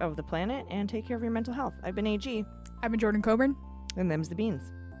 take care of the planet, and take care of your mental health. I've been AG. I've been Jordan Coburn. And them's the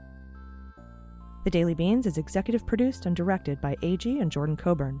Beans. The Daily Beans is executive produced and directed by AG and Jordan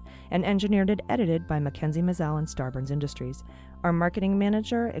Coburn, and engineered and edited by Mackenzie Mazzell and Starburns Industries. Our marketing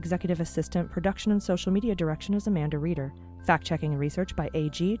manager, executive assistant, production and social media direction is Amanda Reeder. Fact-checking and research by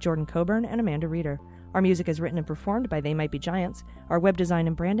AG, Jordan Coburn, and Amanda Reeder. Our music is written and performed by They Might Be Giants. Our web design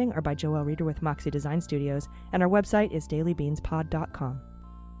and branding are by Joelle Reeder with Moxie Design Studios, and our website is dailybeanspod.com.